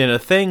 In a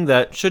thing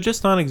that should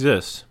just not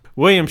exist,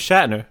 William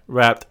Shatner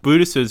rapped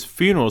Brutus's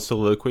funeral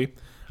soliloquy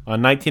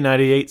on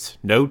 1998's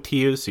No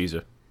Tears,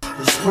 Caesar.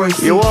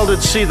 You all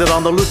did see that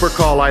on the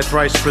Lupercal I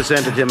thrice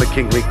presented him a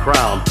kingly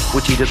crown,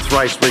 which he did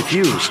thrice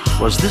refuse.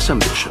 Was this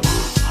ambition?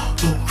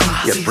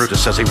 Yet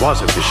Brutus says he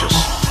was ambitious,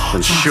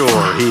 and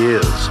sure he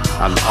is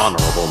an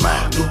honorable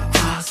man.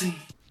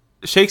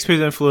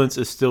 Shakespeare's influence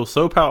is still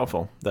so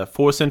powerful that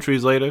 4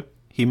 centuries later,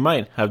 he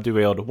might have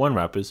derailed one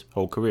rapper's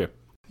whole career.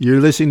 You're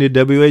listening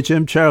to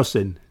WHM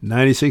Charleston,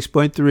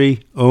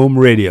 96.3 Ohm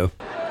Radio.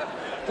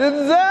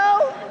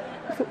 Denzel,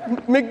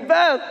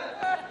 Macbeth,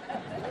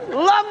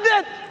 loved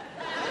it.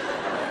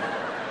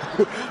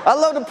 I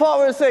love the part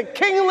where it said,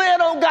 King Lear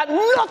don't got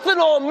nothing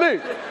on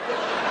me.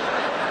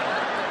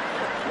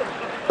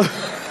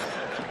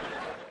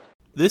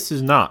 This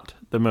is not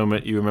the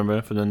moment you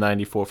remember from the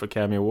 94th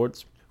Academy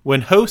Awards,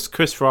 when host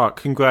Chris Rock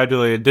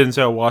congratulated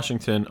Denzel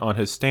Washington on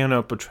his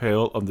stand-up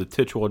portrayal of the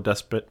titular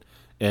despot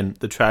in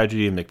The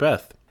Tragedy of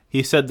Macbeth.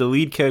 He said the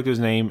lead character's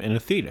name in a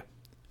theater.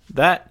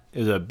 That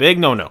is a big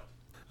no-no.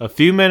 A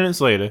few minutes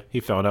later, he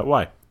found out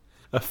why.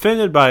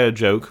 Offended by a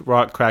joke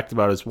Rock cracked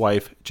about his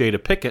wife, Jada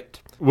Pinkett,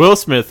 Will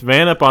Smith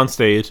ran up on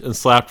stage and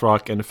slapped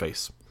Rock in the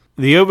face.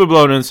 The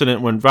overblown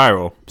incident went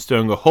viral,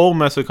 stirring a whole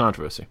mess of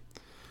controversy.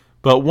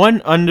 But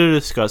one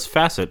under-discussed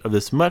facet of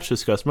this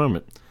much-discussed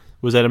moment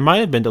was that it might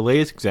have been the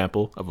latest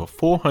example of a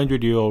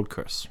 400-year-old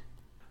curse.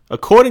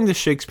 According to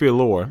Shakespeare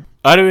lore,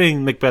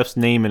 uttering Macbeth's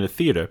name in a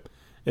theater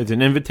is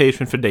an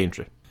invitation for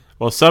danger.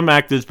 While some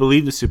actors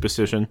believe the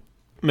superstition,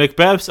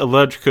 Macbeth's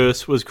alleged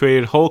curse was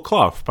created whole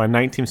cloth by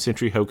 19th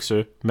century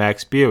hoaxer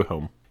Max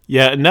Beerbohm.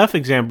 Yet enough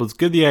examples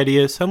give the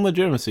idea some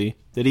legitimacy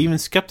that even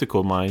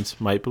skeptical minds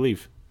might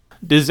believe.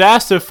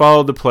 Disaster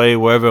followed the play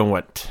wherever it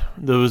went.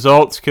 The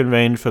results can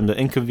range from the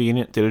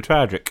inconvenient to the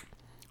tragic.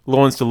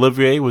 Laurence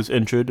Olivier was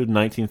injured in the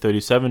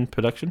 1937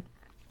 production.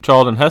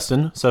 Charlton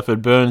Heston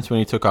suffered burns when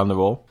he took on the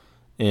role.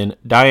 And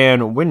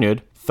Diane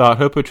Wynyard thought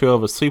her portrayal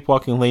of a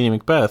sleepwalking Lady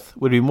Macbeth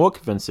would be more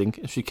convincing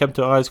if she kept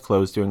her eyes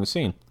closed during the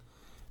scene.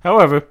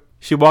 However,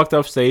 she walked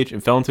off stage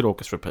and fell into the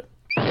orchestra pit.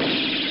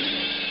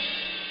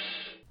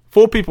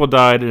 4 people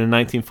died in a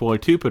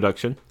 1942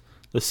 production.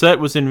 The set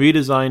was then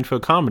redesigned for a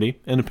comedy,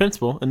 and the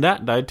principal in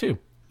that died too.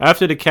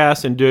 After the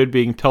cast endured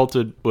being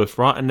pelted with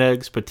rotten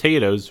eggs,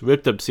 potatoes,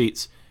 ripped up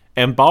seats,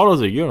 and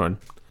bottles of urine,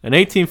 an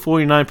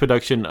 1849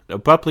 production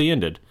abruptly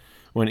ended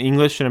when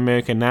English and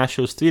American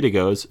nationalist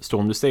theatergoers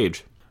stormed the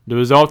stage. The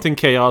resulting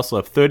chaos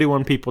left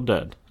 31 people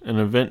dead, an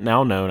event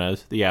now known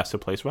as the Astor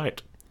Place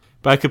Riot.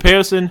 By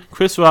comparison,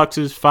 Chris Rock's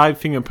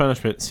 5-finger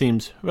punishment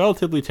seems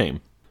relatively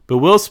tame. But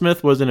Will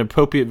Smith was an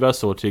appropriate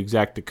vessel to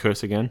exact the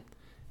curse again.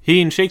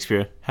 He and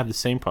Shakespeare have the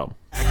same problem.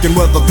 Acting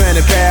with a pen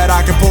and pad,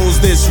 I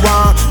compose this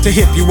rhyme to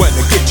hip you and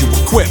to get you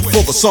equipped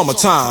for the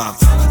summertime.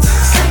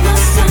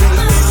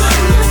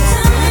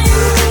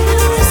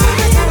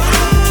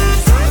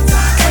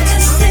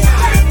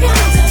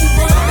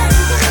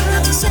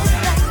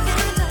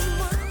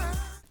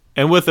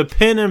 And with a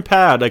pen and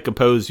pad I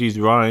compose these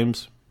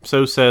rhymes,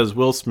 so says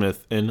Will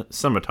Smith in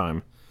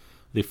Summertime,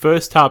 the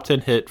first top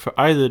 10 hit for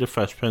either the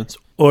Fresh Prince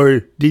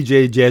or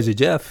DJ Jazzy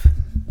Jeff.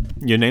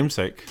 Your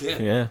namesake.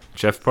 Yeah,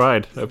 Jeff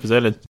Pride,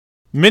 represented.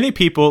 Many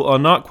people are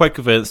not quite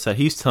convinced that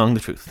he's telling the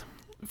truth.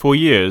 For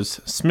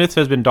years, Smith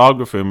has been dogged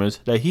with rumors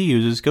that he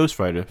uses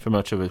Ghostwriter for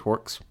much of his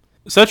works.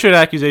 Such an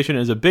accusation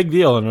is a big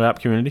deal in the rap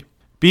community.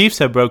 Beefs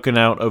have broken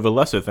out over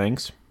lesser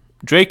things.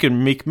 Drake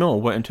and Meek Mill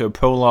went into a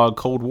prolonged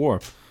Cold War,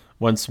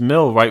 once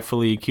Mill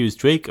rightfully accused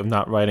Drake of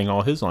not writing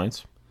all his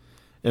lines.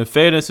 In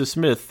fairness to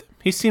Smith,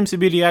 he seems to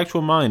be the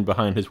actual mind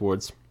behind his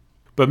words.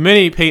 But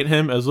many paint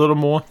him as little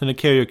more than a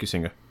karaoke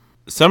singer.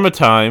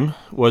 Summertime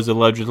was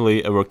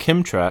allegedly a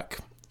Rakim track,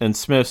 and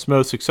Smith's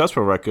most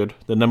successful record,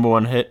 the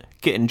 #1 hit,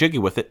 Getting Jiggy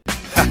With It.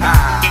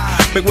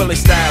 Big Willie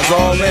Styles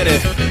already,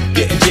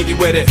 getting jiggy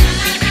with it.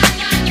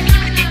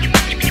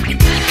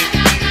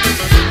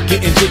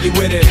 Getting jiggy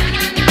with it.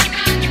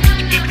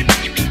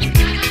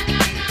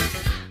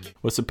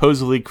 was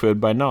supposedly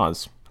cribbled by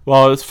Nas.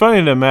 While it's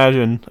funny to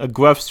imagine a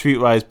gruff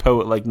streetwise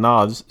poet like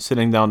Nas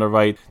sitting down to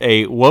write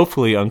a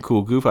woefully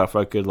uncool goof-off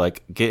record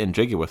like Getting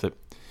Jiggy With It,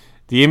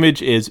 the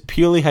image is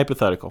purely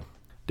hypothetical.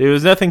 There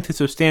was nothing to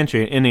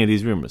substantiate any of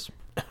these rumors.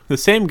 The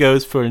same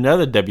goes for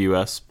another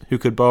WS who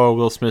could borrow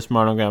Will Smith's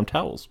monogram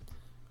towels,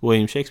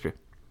 William Shakespeare.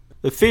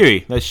 The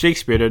theory that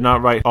Shakespeare did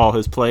not write all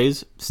his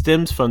plays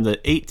stems from the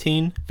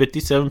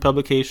 1857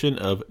 publication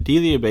of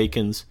Delia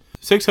Bacon's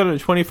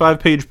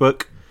 625-page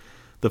book,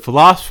 The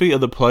Philosophy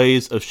of the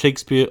Plays of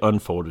Shakespeare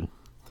Unfolded.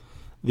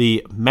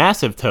 The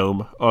massive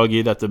tome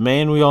argued that the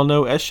man we all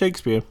know as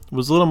Shakespeare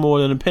was little more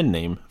than a pen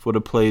name for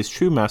the play's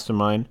true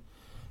mastermind,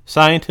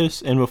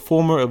 scientist and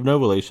reformer of no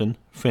relation,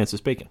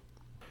 Francis Bacon.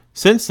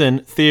 Since then,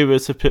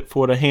 theorists have put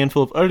forward a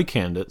handful of other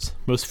candidates,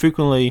 most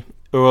frequently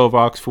Earl of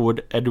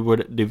Oxford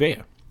Edward de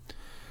Vere.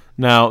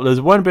 Now,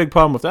 there's one big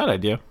problem with that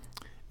idea.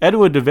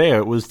 Edward de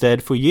Vere was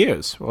dead for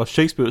years, while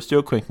Shakespeare was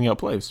still cranking out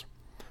plays.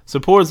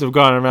 Supporters have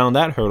gone around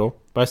that hurdle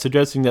by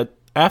suggesting that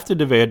after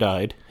de Vere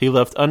died, he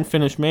left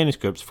unfinished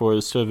manuscripts for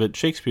his servant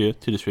Shakespeare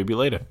to distribute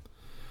later,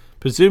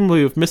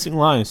 presumably with missing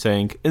lines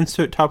saying,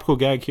 "Insert topical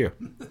gag here."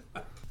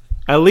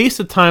 At least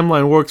the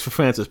timeline works for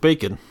Francis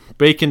Bacon.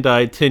 Bacon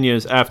died 10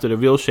 years after the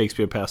real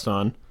Shakespeare passed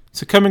on,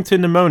 succumbing to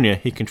pneumonia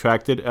he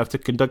contracted after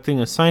conducting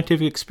a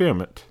scientific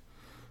experiment.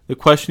 The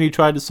question he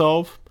tried to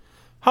solve?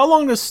 How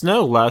long does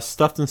snow last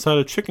stuffed inside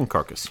a chicken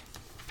carcass?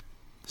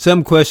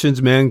 Some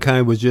questions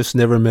mankind was just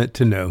never meant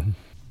to know.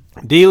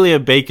 Delia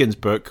Bacon's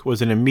book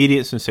was an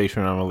immediate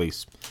sensation on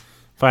release,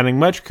 finding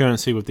much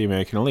currency with the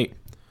American elite.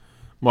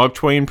 Mark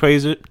Twain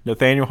praised it,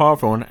 Nathaniel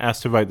Hawthorne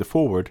asked to write the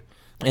foreword,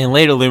 and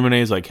later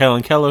luminaries like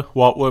Helen Keller,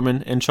 Walt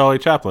Whitman, and Charlie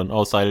Chaplin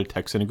all cited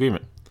text in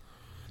agreement.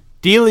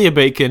 Delia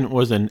Bacon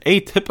was an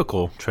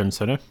atypical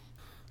trendsetter.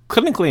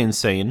 Clinically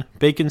insane,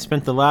 Bacon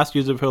spent the last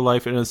years of her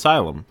life in an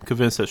asylum,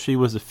 convinced that she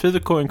was the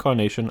physical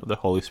incarnation of the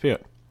Holy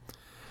Spirit.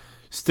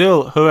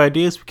 Still, her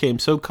ideas became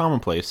so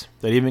commonplace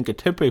that even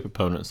contemporary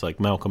proponents like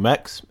Malcolm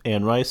X,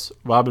 Anne Rice,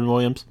 Robin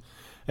Williams,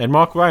 and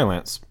Mark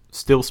Rylance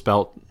still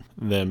spelt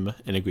them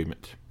in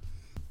agreement.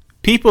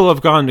 People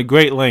have gone to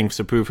great lengths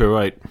to prove her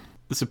right.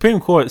 The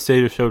Supreme Court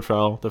staged a show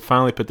trial that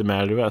finally put the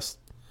matter to rest.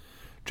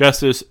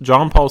 Justice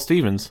John Paul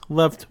Stevens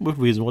left with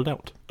reasonable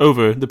doubt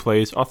over the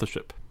play's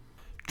authorship.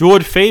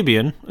 George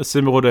Fabian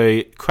assembled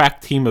a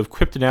crack team of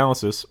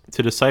cryptanalysis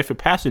to decipher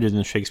passages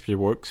in Shakespeare's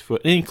works for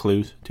any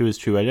clues to his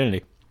true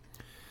identity.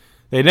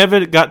 They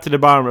never got to the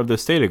bottom of their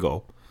stated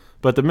goal,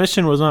 but the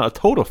mission was not a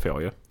total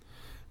failure.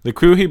 The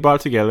crew he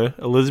brought together,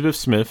 Elizabeth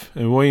Smith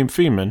and William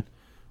Freeman,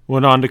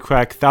 went on to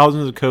crack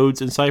thousands of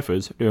codes and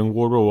ciphers during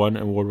World War I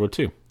and World War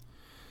II.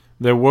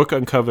 Their work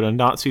uncovered a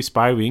Nazi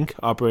spy ring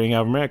operating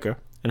out of America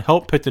and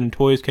helped put the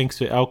notorious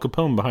gangster Al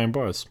Capone behind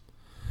bars.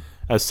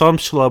 As some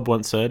schlub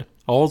once said,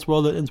 all's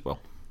well that ends well.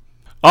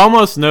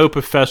 Almost no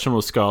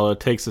professional scholar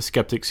takes the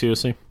skeptic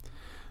seriously.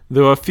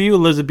 There are few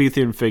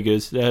Elizabethan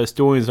figures that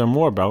historians know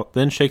more about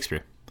than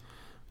Shakespeare.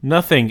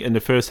 Nothing in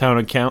the first-hand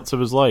accounts of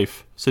his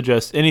life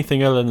suggests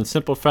anything other than the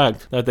simple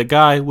fact that the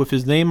guy with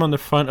his name on the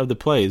front of the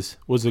plays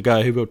was the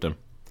guy who wrote them.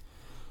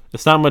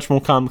 It's not much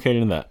more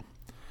complicated than that.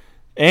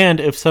 And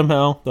if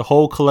somehow the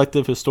whole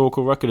collective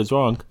historical record is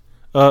wrong,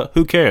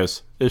 who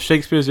cares? If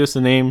Shakespeare's just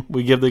a name,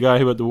 we give the guy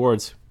who wrote the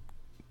words.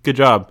 Good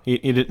job.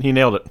 He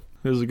nailed it.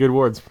 Those are good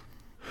words.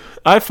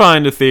 I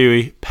find the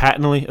theory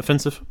patently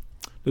offensive.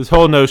 This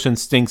whole notion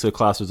stinks of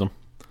classism.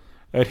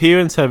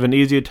 Adherents have an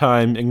easier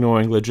time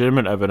ignoring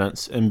legitimate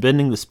evidence and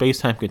bending the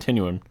space-time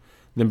continuum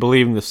than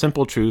believing the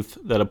simple truth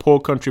that a poor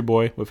country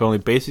boy with only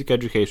basic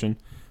education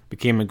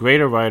became a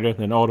greater writer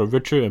than all the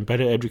richer and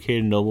better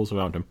educated nobles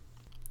around him.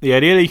 The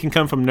idea that you can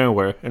come from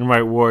nowhere and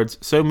write words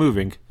so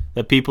moving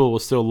that people will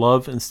still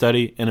love and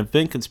study and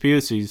invent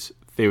conspiracy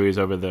theories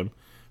over them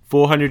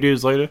 400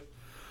 years later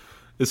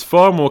is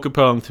far more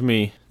compelling to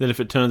me than if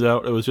it turns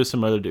out it was just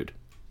some other dude.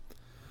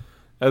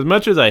 As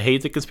much as I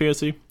hate the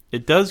conspiracy,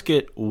 it does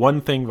get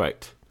one thing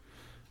right.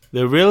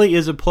 There really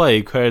is a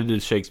play credited to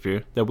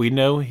Shakespeare that we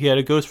know he had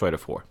a ghostwriter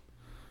for,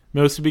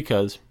 mostly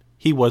because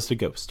he was the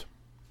ghost.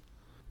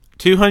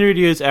 200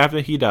 years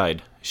after he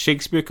died,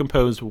 Shakespeare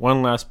composed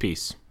one last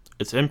piece.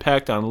 Its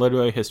impact on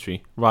literary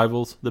history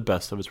rivals the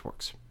best of his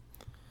works.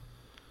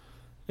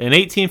 In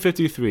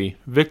 1853,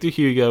 Victor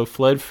Hugo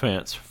fled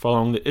France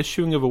following the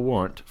issuing of a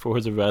warrant for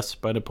his arrest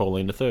by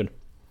Napoleon III.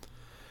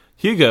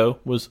 Hugo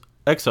was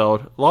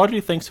exiled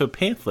largely thanks to a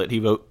pamphlet he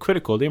wrote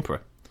critical of the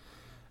emperor.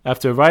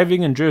 After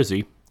arriving in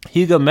Jersey,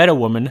 Hugo met a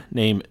woman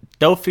named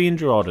Delphine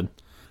Girardin,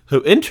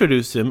 who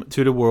introduced him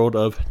to the world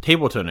of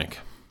table turning.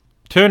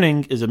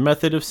 Turning is a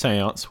method of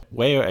seance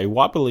where a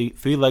wobbly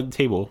three-legged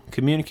table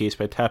communicates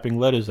by tapping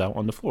letters out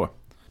on the floor.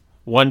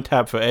 1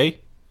 tap for A,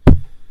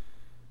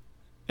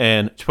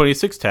 and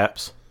 26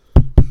 taps,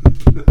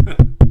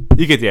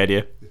 you get the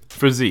idea,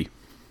 for Z.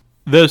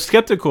 Though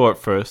skeptical at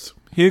first,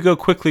 Hugo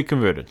quickly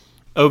converted.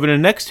 Over the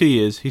next 2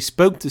 years, he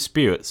spoke to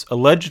spirits,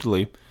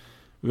 allegedly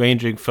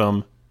ranging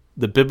from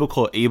the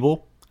biblical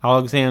Abel,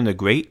 Alexander the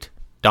Great,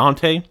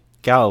 Dante,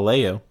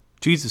 Galileo,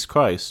 Jesus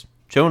Christ,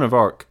 Joan of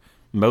Arc,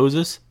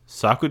 Moses,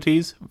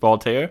 Socrates,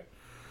 Voltaire,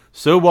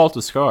 Sir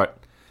Walter Scott,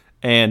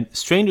 and,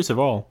 strangest of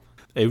all,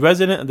 a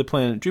resident of the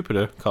planet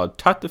Jupiter called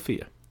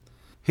Tartufia.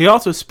 He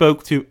also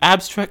spoke to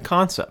abstract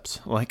concepts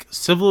like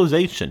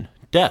civilization,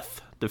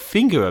 death, the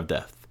finger of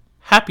death,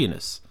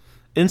 happiness,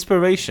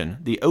 inspiration,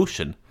 the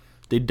ocean,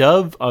 the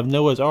dove of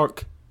Noah's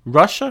Ark,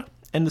 Russia,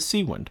 and the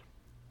sea wind.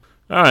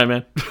 Alright,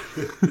 man.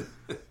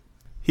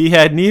 He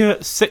had near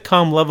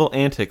sitcom-level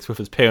antics with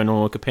his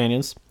paranormal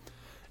companions.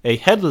 A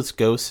headless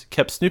ghost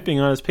kept snooping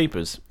on his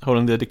papers,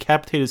 holding the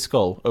decapitated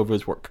skull over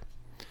his work.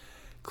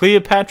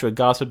 Cleopatra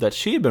gossiped that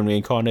she had been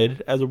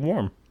reincarnated as a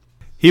worm.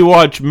 He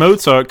watched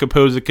Mozart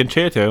compose a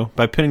concerto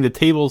by putting the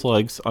table's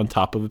legs on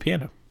top of a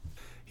piano.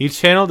 He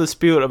channeled the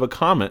spirit of a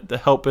comet to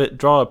help it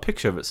draw a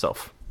picture of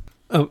itself.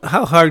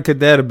 How hard could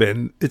that have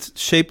been? Its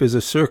shape is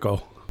a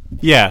circle.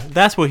 Yeah,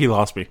 that's where he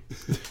lost me.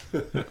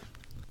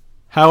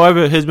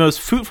 However, his most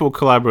fruitful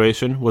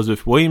collaboration was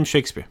with William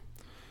Shakespeare.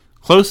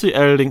 Closely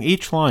editing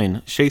each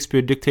line,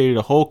 Shakespeare dictated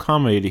a whole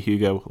comedy to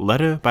Hugo,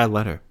 letter by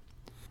letter.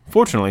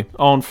 Fortunately,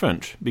 all in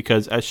French,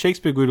 because as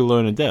Shakespeare grew to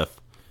learn in death,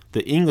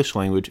 the English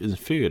language is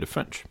inferior to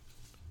French.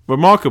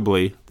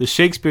 Remarkably, the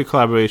Shakespeare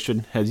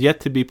collaboration has yet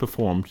to be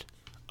performed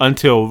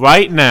until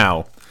right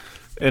now.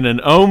 In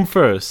an Ohm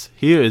first,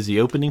 here is the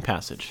opening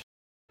passage.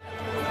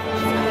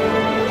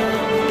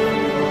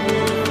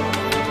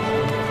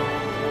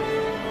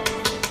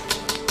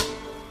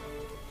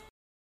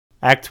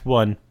 Act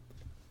 1.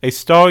 A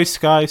starry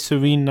sky,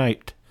 serene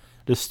night.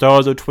 The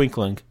stars are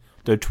twinkling.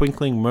 Their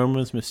twinkling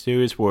murmurs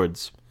mysterious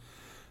words.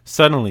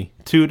 Suddenly,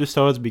 two of the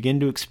stars begin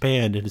to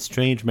expand in a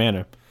strange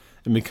manner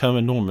and become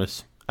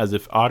enormous, as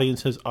if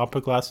audiences'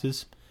 opera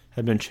glasses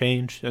had been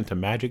changed into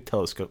magic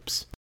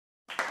telescopes.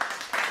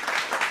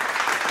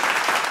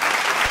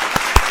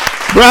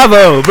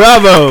 Bravo!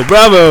 Bravo!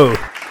 Bravo!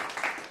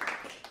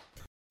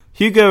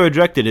 Hugo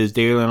rejected his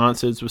daily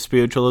nonsense with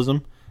spiritualism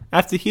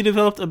after he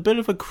developed a bit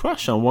of a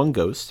crush on one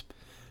ghost,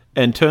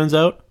 and turns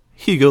out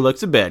Hugo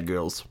likes the bad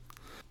girls.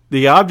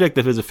 The object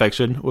of his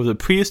affection was a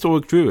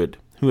prehistoric druid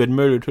who had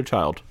murdered her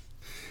child.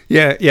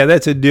 Yeah,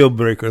 that's a deal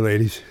breaker,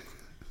 ladies.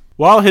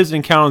 While his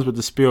encounters with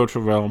the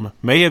spiritual realm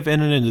may have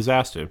ended in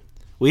disaster,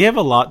 we have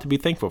a lot to be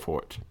thankful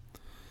for it.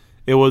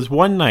 It was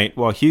one night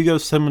while Hugo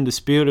summoned the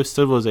spirit of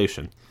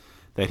civilization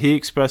that he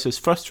expressed his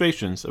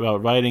frustrations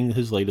about writing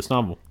his latest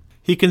novel.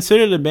 He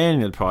considered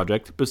abandoning the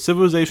project, but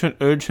civilization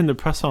urged him to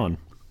press on.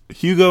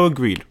 Hugo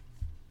agreed.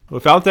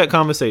 Without that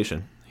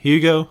conversation,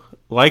 Hugo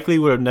likely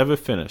would have never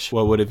finished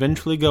what would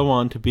eventually go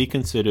on to be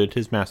considered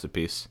his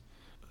masterpiece,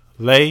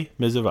 Les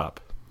Miserables.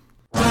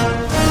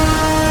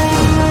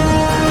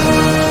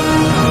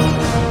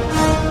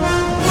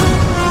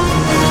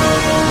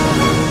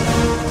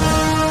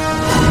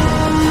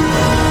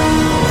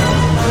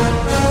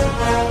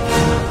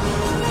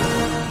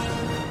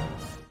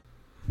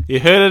 You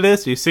heard of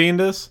this? You seen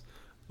this?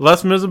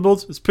 Les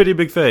Miserables? It's a pretty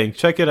big thing.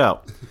 Check it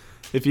out.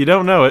 If you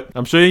don't know it,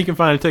 I'm sure you can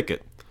find a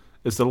ticket.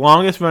 It's the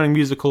longest running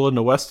musical in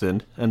the West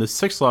End and the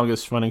 6th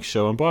longest running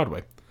show on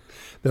Broadway.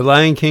 The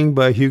Lion King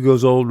by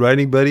Hugo's old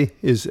writing buddy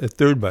is a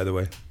 3rd, by the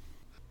way.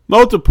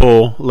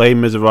 Multiple Les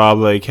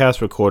Miserables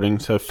cast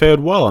recordings have fared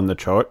well on the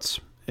charts.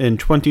 In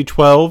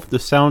 2012, the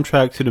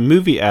soundtrack to the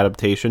movie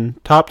adaptation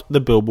topped the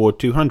Billboard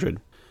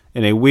 200.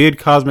 In a weird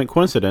cosmic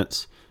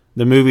coincidence,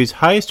 the movie's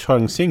highest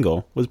charting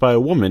single was by a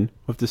woman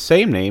with the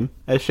same name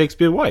as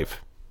Shakespeare's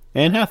wife,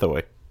 Anne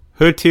Hathaway.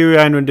 Her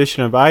teary-eyed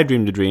rendition of I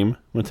Dreamed a Dream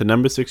went to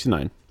number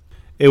 69.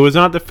 It was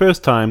not the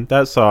first time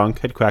that song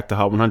had cracked the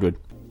Hot 100.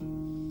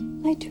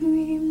 I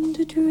dreamed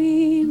a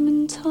dream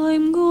in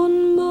time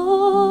gone by,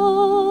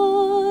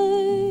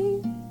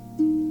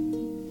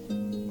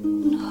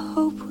 and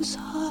hope was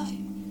high,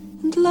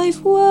 and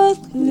life worth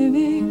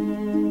living.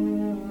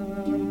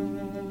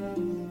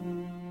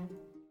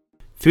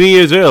 3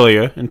 years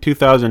earlier, in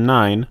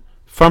 2009,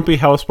 frumpy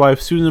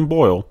housewife Susan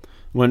Boyle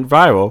went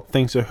viral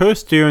thanks to her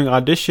steering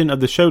audition of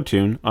the show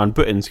tune on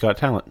Britain's Got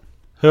Talent.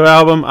 Her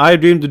album I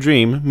Dreamed a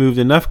Dream moved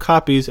enough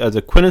copies as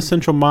a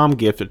quintessential mom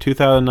gift of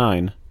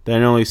 2009 that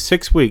in only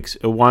 6 weeks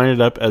it winded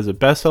up as the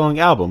best-selling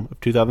album of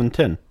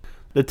 2010.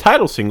 The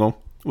title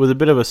single was a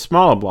bit of a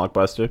smaller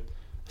blockbuster,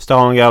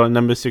 stalling out at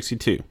number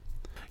 62.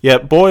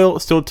 Yet Boyle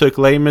still took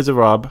Les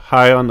Miserables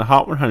higher on the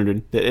Hot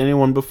 100 than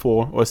anyone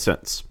before or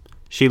since.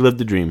 She lived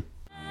the dream.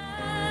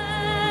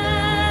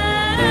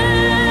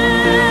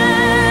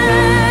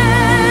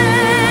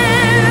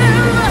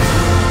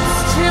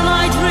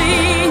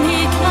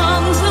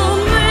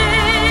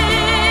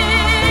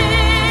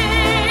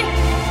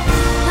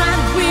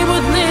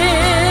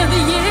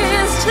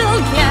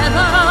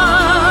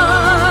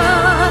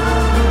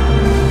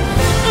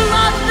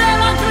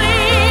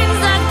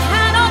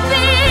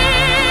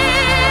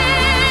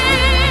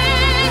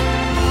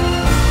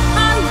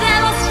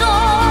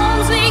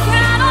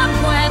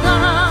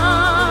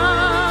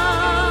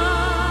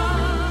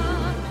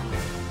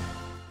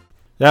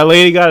 That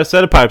lady got a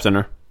set of pipes in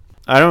her.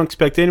 I don't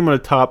expect anyone to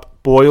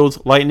top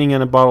Boyle's lightning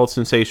in a bottle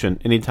sensation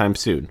anytime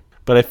soon,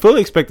 but I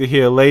fully expect to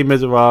hear Les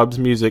Miserables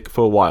music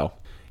for a while.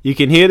 You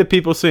can hear the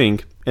people sing,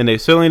 and they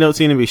certainly don't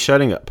seem to be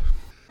shutting up.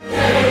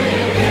 Hey!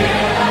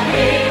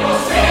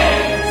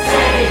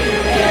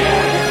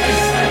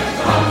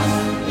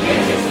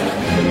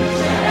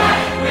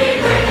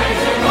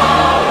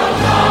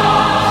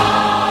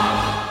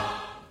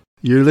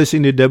 You're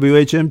listening to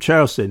WHM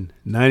Charleston,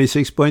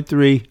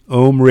 96.3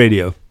 Ohm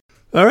Radio.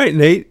 All right,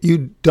 Nate,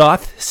 you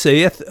doth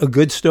saith a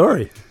good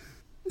story.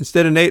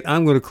 Instead of Nate,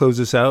 I'm going to close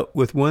this out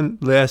with one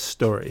last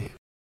story.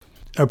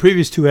 Our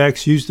previous two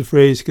acts used the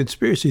phrase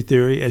conspiracy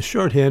theory as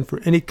shorthand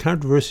for any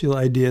controversial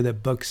idea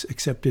that bucks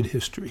accepted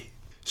history.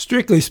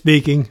 Strictly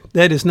speaking,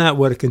 that is not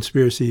what a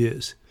conspiracy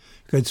is.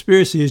 A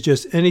conspiracy is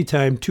just any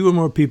time two or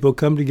more people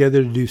come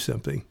together to do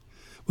something.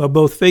 While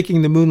both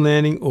faking the moon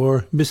landing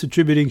or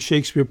misattributing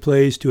Shakespeare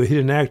plays to a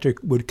hidden actor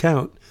would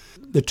count,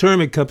 the term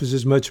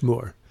encompasses much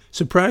more.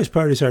 Surprise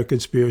parties are a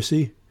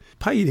conspiracy.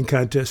 Pie eating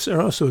contests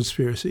are also a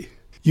conspiracy.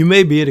 You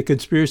may be in a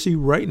conspiracy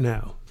right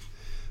now.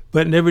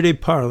 But in everyday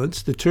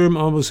parlance, the term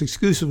almost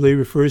exclusively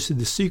refers to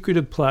the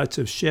secretive plots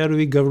of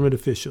shadowy government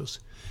officials.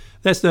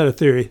 That's not a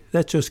theory,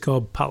 that's just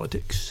called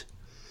politics.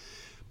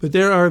 But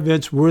there are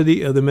events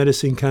worthy of the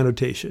menacing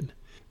connotation.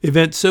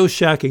 Events so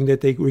shocking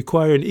that they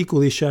require an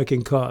equally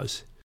shocking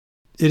cause.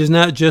 It is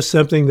not just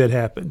something that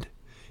happened.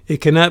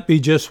 It cannot be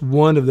just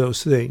one of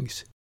those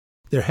things.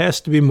 There has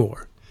to be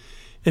more.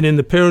 And in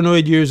the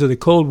paranoid years of the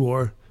Cold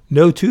War,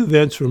 no two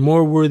events were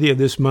more worthy of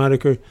this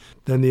moniker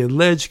than the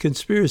alleged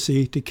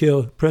conspiracy to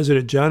kill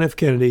President John F.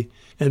 Kennedy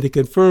and the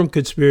confirmed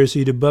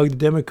conspiracy to bug the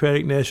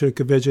Democratic National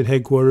Convention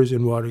headquarters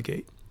in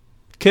Watergate.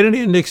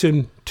 Kennedy and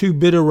Nixon, two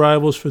bitter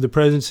rivals for the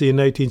presidency in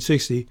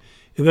 1960,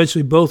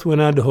 eventually both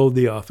went on to hold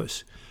the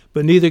office,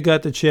 but neither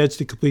got the chance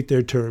to complete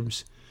their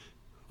terms.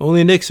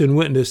 Only Nixon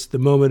witnessed the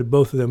moment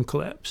both of them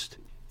collapsed.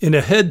 In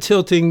a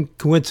head-tilting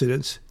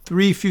coincidence,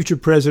 3 future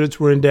presidents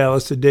were in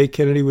Dallas the day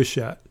Kennedy was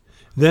shot.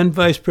 Then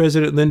Vice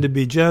President Lyndon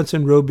B.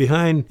 Johnson rode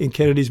behind in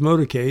Kennedy's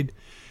motorcade.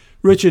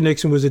 Richard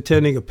Nixon was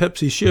attending a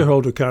Pepsi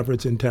shareholder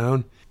conference in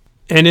town.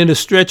 And in a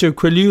stretch of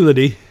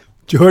credulity,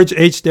 George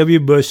H.W.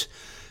 Bush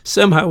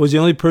somehow was the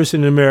only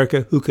person in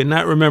America who could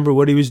not remember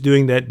what he was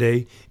doing that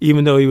day,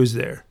 even though he was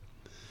there.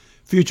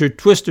 Future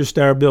Twister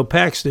star Bill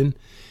Paxton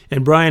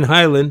and Brian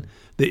Hyland,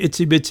 the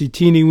itsy-bitsy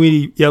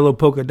teeny-weeny yellow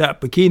polka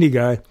dot bikini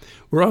guy,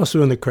 were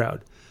also in the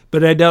crowd,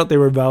 but I doubt they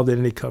were involved in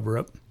any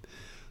cover-up.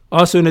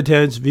 Also in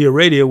attendance via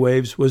radio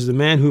waves was the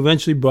man who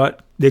eventually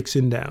brought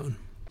Nixon down.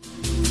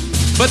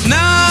 But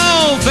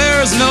now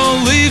there's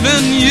no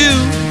leaving you.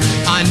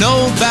 I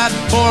know that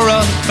for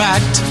a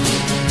fact.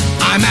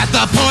 I'm at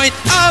the point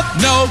of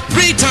no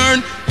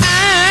return,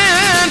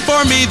 and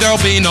for me there'll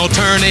be no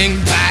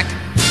turning back.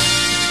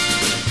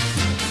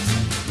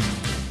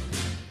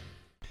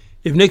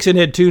 If Nixon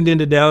had tuned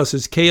into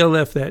Dallas's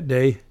KLF that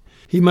day,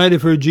 he might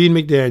have heard Gene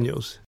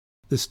McDaniels.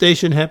 The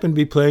station happened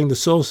to be playing the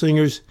soul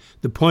singers'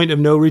 The Point of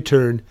No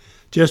Return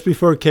just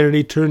before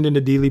Kennedy turned into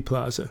Dealey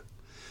Plaza.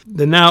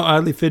 The now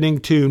oddly fitting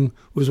tune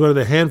was one of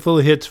the handful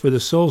of hits for the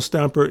soul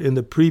stomper in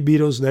the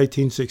pre-Beatles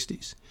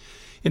 1960s.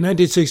 In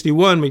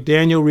 1961,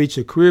 McDaniel reached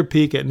a career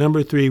peak at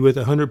number 3 with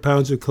 100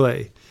 Pounds of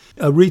Clay,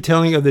 a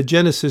retelling of the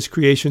Genesis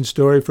creation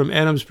story from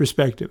Adam's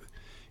perspective.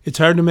 It's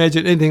hard to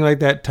imagine anything like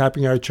that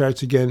topping our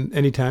charts again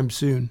anytime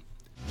soon.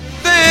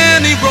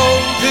 Then he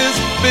rolled his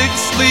big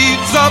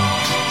sleeves up,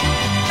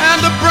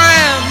 and a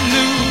brand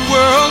new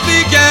world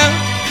began.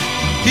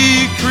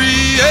 He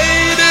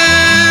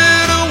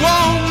created a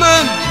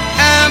woman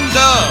and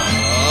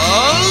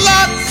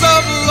lots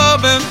of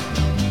loving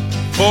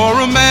for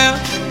a man.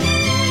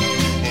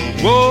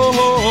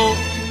 Whoa,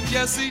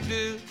 yes he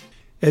did.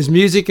 As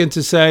music and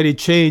society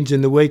changed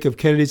in the wake of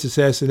Kennedy's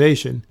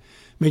assassination,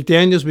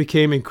 McDaniels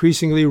became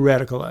increasingly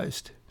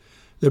radicalized.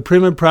 The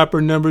prim and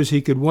proper numbers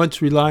he could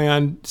once rely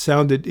on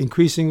sounded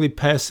increasingly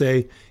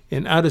passé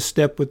and out of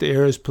step with the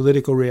era's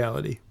political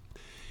reality.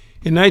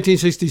 In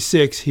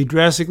 1966, he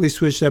drastically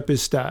switched up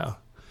his style.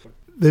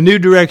 The new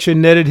direction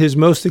netted his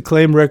most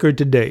acclaimed record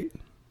to date.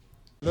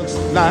 Looks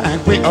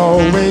like we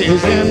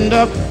always end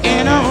up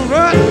in a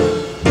rut.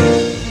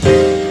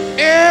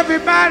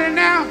 Everybody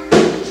now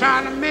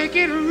trying to make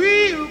it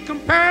real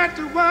compared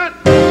to what?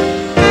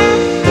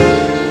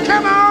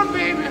 Come on,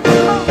 baby.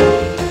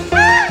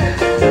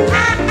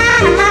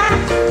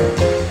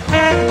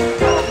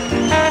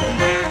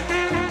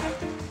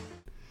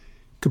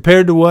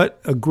 Compared to what?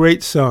 A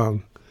great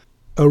song.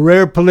 A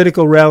rare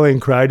political rallying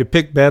cry to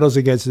pick battles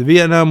against the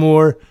Vietnam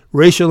War,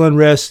 racial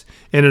unrest,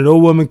 and an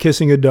old woman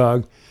kissing a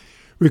dog.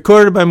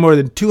 Recorded by more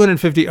than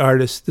 250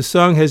 artists, the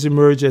song has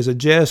emerged as a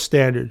jazz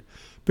standard,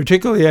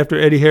 particularly after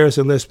Eddie Harris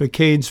and Les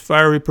McCain's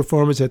fiery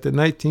performance at the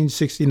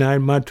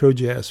 1969 Montreux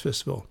Jazz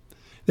Festival.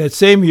 That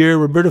same year,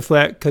 Roberta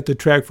Flack cut the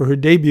track for her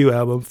debut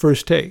album,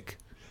 First Take.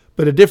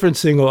 But a different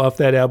single off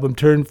that album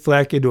turned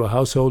Flack into a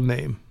household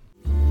name.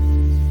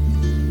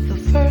 The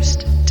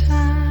first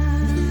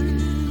time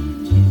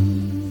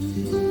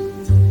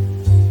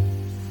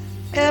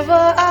ever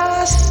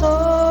I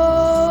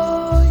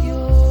saw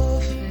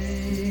your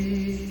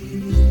face.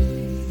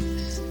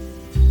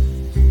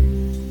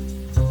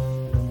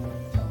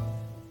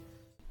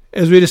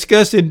 As we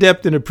discussed in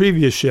depth in a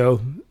previous show,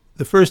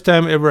 The First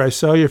Time Ever I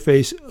Saw Your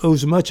Face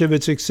owes much of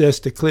its success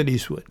to Clint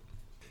Eastwood.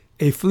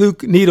 A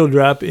fluke needle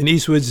drop in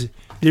Eastwood's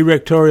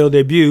directorial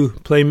debut,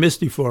 Play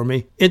Misty for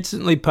Me,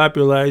 instantly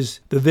popularized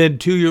the then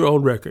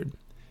 2-year-old record.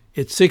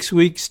 Its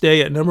 6-week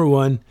stay at number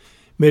 1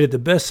 made it the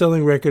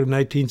best-selling record of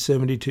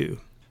 1972.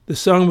 The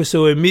song was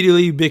so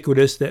immediately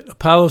ubiquitous that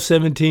Apollo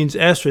 17's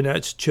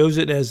astronauts chose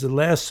it as the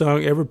last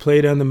song ever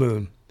played on the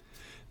moon.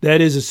 That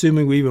is,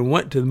 assuming we even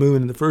went to the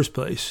moon in the first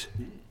place.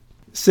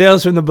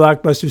 Sales from the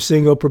blockbuster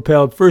single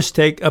propelled First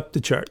Take up the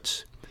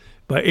charts.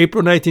 By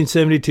April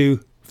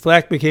 1972,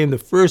 Flack became the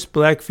first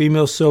black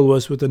female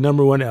soloist with the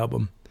number 1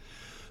 album.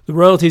 The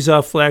royalties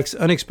off Flack's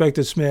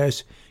unexpected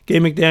smash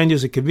gave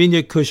McDaniels a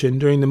convenient cushion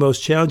during the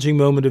most challenging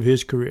moment of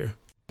his career.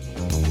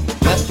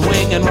 Left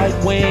wing and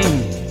right wing,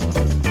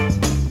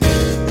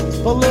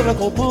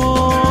 political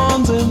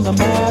pawns in the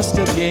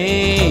master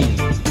game.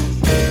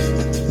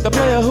 The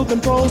player who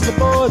controls the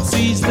board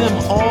sees them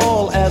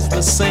all as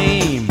the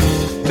same.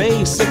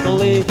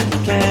 Basically,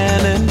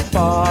 cannon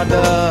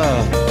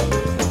fodder.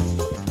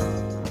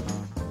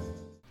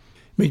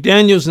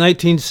 McDaniels'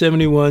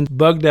 1971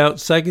 bugged-out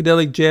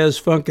psychedelic jazz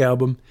funk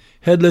album,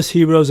 Headless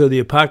Heroes of the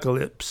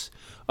Apocalypse,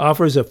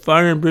 offers a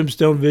fire and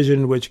brimstone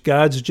vision in which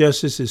God's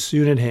justice is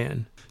soon at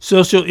hand.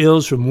 Social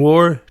ills from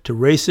war to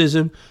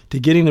racism to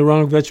getting the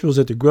wrong vegetables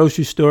at the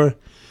grocery store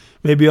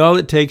may be all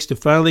it takes to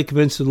finally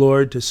convince the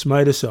Lord to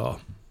smite us all.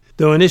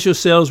 Though initial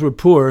sales were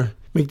poor,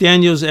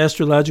 McDaniels'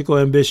 astrological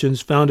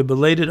ambitions found a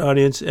belated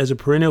audience as a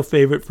perennial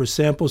favorite for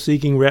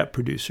sample-seeking rap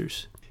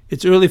producers.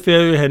 Its early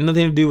failure had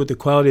nothing to do with the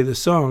quality of the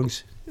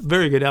songs, a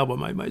very good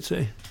album I might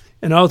say,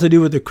 and all to do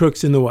with the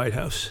crooks in the White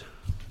House.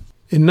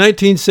 In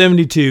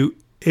 1972,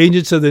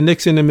 agents of the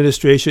Nixon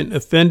administration,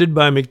 offended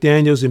by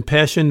McDaniels'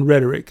 impassioned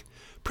rhetoric,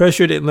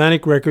 pressured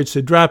Atlantic Records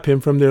to drop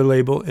him from their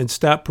label and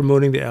stop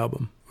promoting the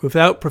album.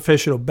 Without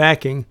professional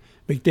backing,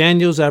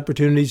 McDaniels'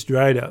 opportunities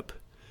dried up.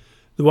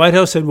 The White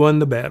House had won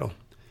the battle.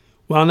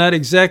 While not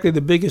exactly the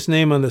biggest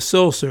name on the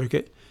soul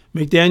circuit,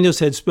 McDaniels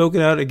had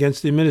spoken out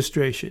against the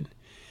administration.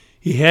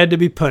 He had to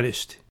be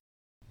punished.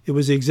 It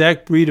was the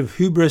exact breed of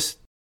hubris,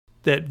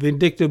 that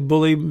vindictive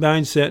bully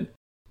mindset,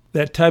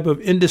 that type of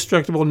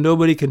indestructible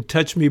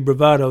nobody-can-touch-me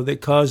bravado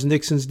that caused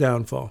Nixon's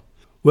downfall.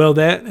 Well,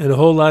 that and a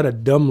whole lot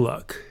of dumb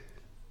luck.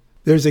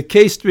 There's a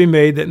case to be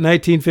made that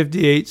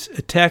 1958's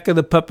Attack of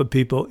the Puppet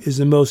People is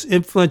the most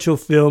influential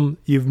film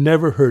you've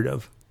never heard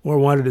of or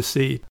wanted to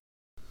see.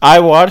 I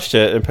watched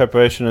it in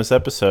preparation for this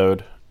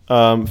episode.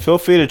 Feel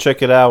free to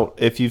check it out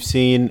if you've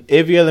seen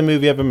every other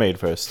movie ever made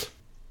first.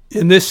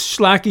 In this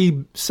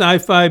schlocky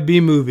sci-fi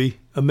B-movie,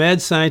 a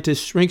mad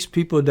scientist shrinks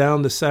people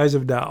down the size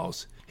of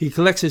dolls. He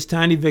collects his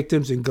tiny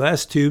victims in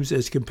glass tubes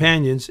as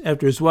companions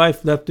after his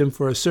wife left him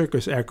for a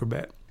circus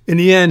acrobat. In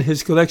the end,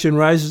 his collection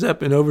rises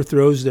up and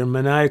overthrows their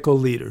maniacal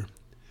leader.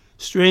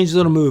 Strange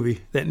little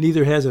movie that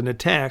neither has an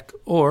attack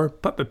or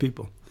puppet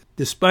people.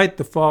 Despite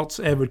the false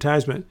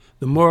advertisement,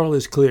 the moral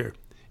is clear.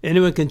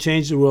 Anyone can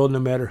change the world no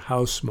matter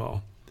how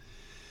small.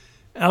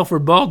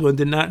 Alfred Baldwin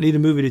did not need a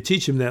movie to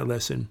teach him that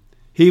lesson.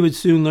 He would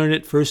soon learn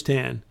it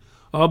firsthand,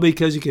 all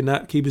because he could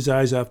not keep his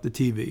eyes off the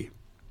TV.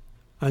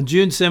 On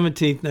June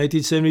 17,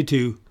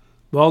 1972,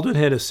 Baldwin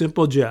had a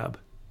simple job: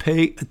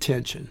 pay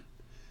attention.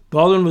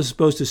 Baldwin was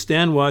supposed to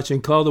stand watch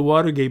and call the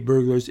Watergate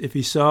burglars if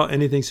he saw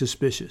anything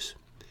suspicious.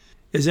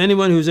 As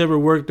anyone who's ever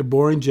worked a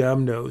boring job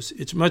knows,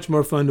 it's much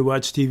more fun to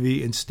watch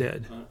TV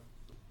instead.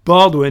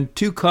 Baldwin,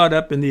 too caught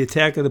up in the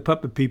Attack of the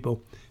Puppet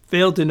People,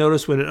 failed to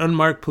notice when an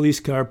unmarked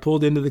police car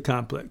pulled into the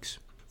complex.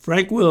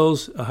 Frank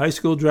Wills, a high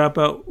school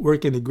dropout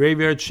working the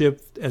graveyard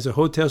shift as a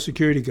hotel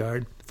security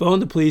guard,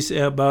 phoned the police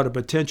about a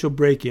potential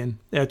break-in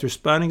after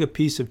spotting a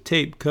piece of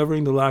tape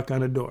covering the lock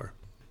on a door.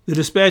 The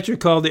dispatcher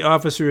called the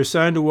officer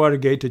assigned to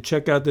Watergate to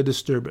check out the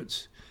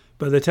disturbance.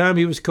 By the time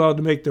he was called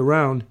to make the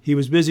round, he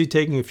was busy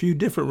taking a few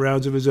different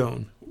rounds of his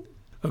own.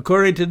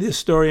 According to the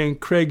historian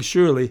Craig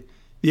Shirley,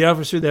 the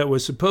officer that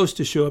was supposed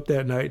to show up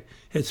that night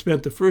had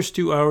spent the first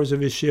 2 hours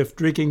of his shift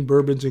drinking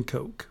bourbons and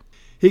coke.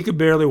 He could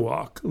barely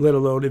walk, let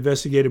alone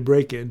investigate a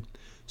break-in,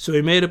 so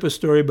he made up a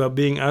story about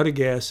being out of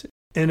gas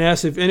and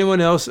asked if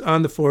anyone else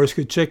on the force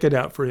could check it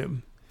out for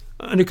him.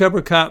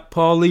 Undercover cop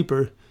Paul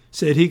Leeper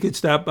said he could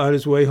stop on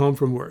his way home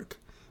from work.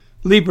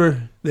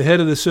 Leeper, the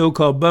head of the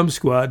so-called bum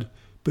squad,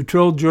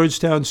 patrolled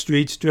Georgetown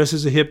streets dressed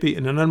as a hippie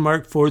in an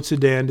unmarked Ford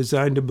sedan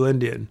designed to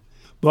blend in.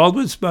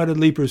 Baldwin spotted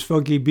Leeper's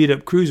funky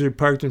beat-up cruiser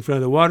parked in front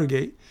of the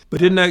Watergate, but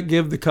did not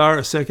give the car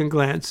a second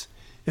glance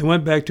and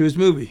went back to his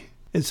movie.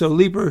 And so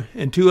Leeper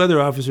and 2 other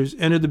officers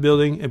entered the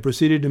building and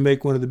proceeded to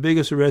make one of the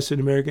biggest arrests in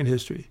American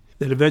history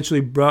that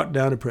eventually brought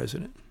down a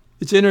president.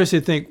 It's interesting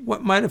to think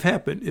what might have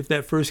happened if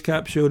that first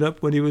cop showed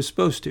up when he was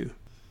supposed to.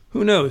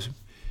 Who knows?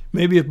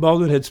 Maybe if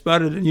Baldwin had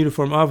spotted an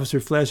uniformed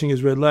officer flashing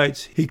his red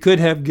lights, he could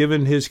have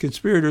given his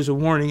conspirators a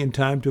warning in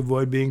time to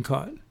avoid being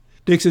caught.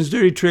 Dixon's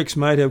dirty tricks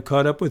might have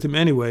caught up with him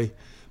anyway,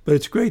 but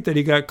it's great that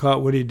he got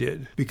caught when he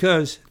did,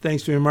 because,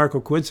 thanks to a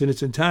remarkable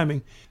coincidence and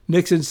timing,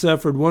 Nixon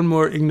suffered one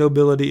more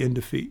ignobility and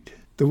defeat.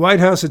 The White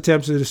House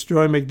attempts to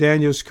destroy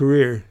McDaniels'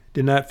 career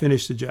did not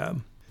finish the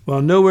job.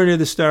 While nowhere near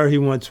the star he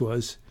once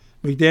was,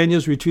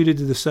 McDaniels retreated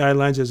to the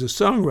sidelines as a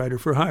songwriter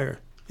for hire.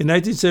 In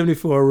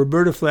 1974,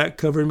 Roberta Flack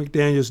covered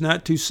McDaniels'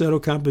 not-too-subtle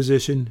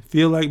composition,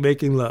 Feel Like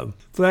Making Love.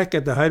 Flack,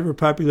 at the height of her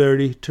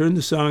popularity, turned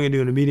the song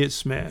into an immediate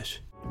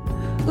smash.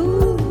 Ooh,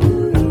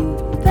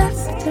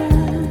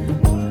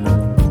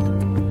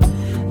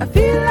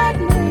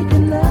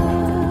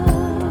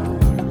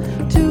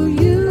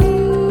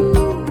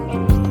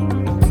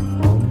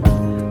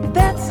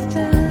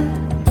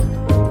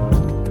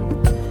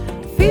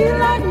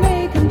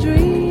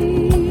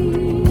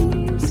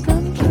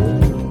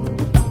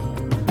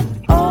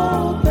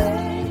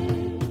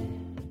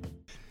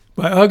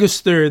 By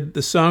August 3rd,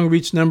 the song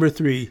reached number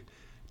 3,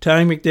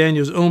 tying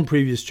McDaniel's own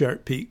previous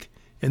chart peak.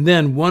 And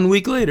then, 1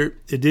 week later,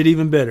 it did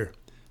even better.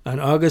 On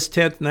August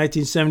 10th,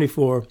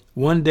 1974,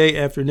 one day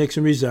after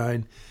Nixon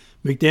resigned,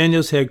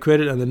 McDaniels had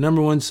credit on the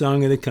number 1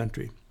 song in the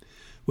country.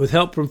 With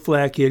help from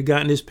Flack, he had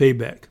gotten his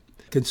payback.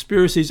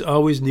 Conspiracies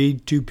always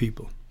need 2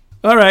 people.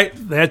 All right,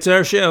 that's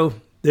our show.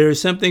 There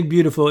is something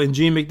beautiful in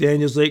Gene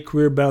McDaniel's late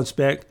career bounce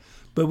back,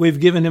 but we've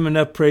given him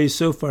enough praise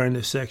so far in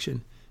this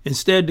section.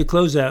 Instead, to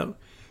close out,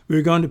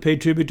 we're going to pay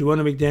tribute to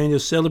one of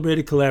McDaniel's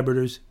celebrated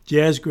collaborators,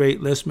 jazz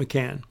great Les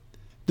McCann.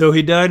 Though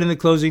he died in the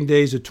closing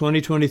days of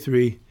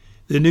 2023,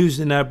 the news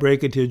did not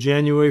break until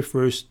January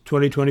 1st,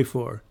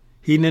 2024.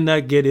 He did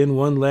not get in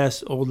one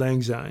last Auld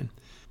Lang Syne.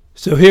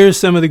 So here's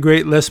some of the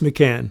great Les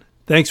McCann.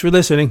 Thanks for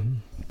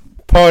listening.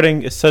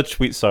 Parting is such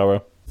sweet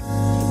sorrow.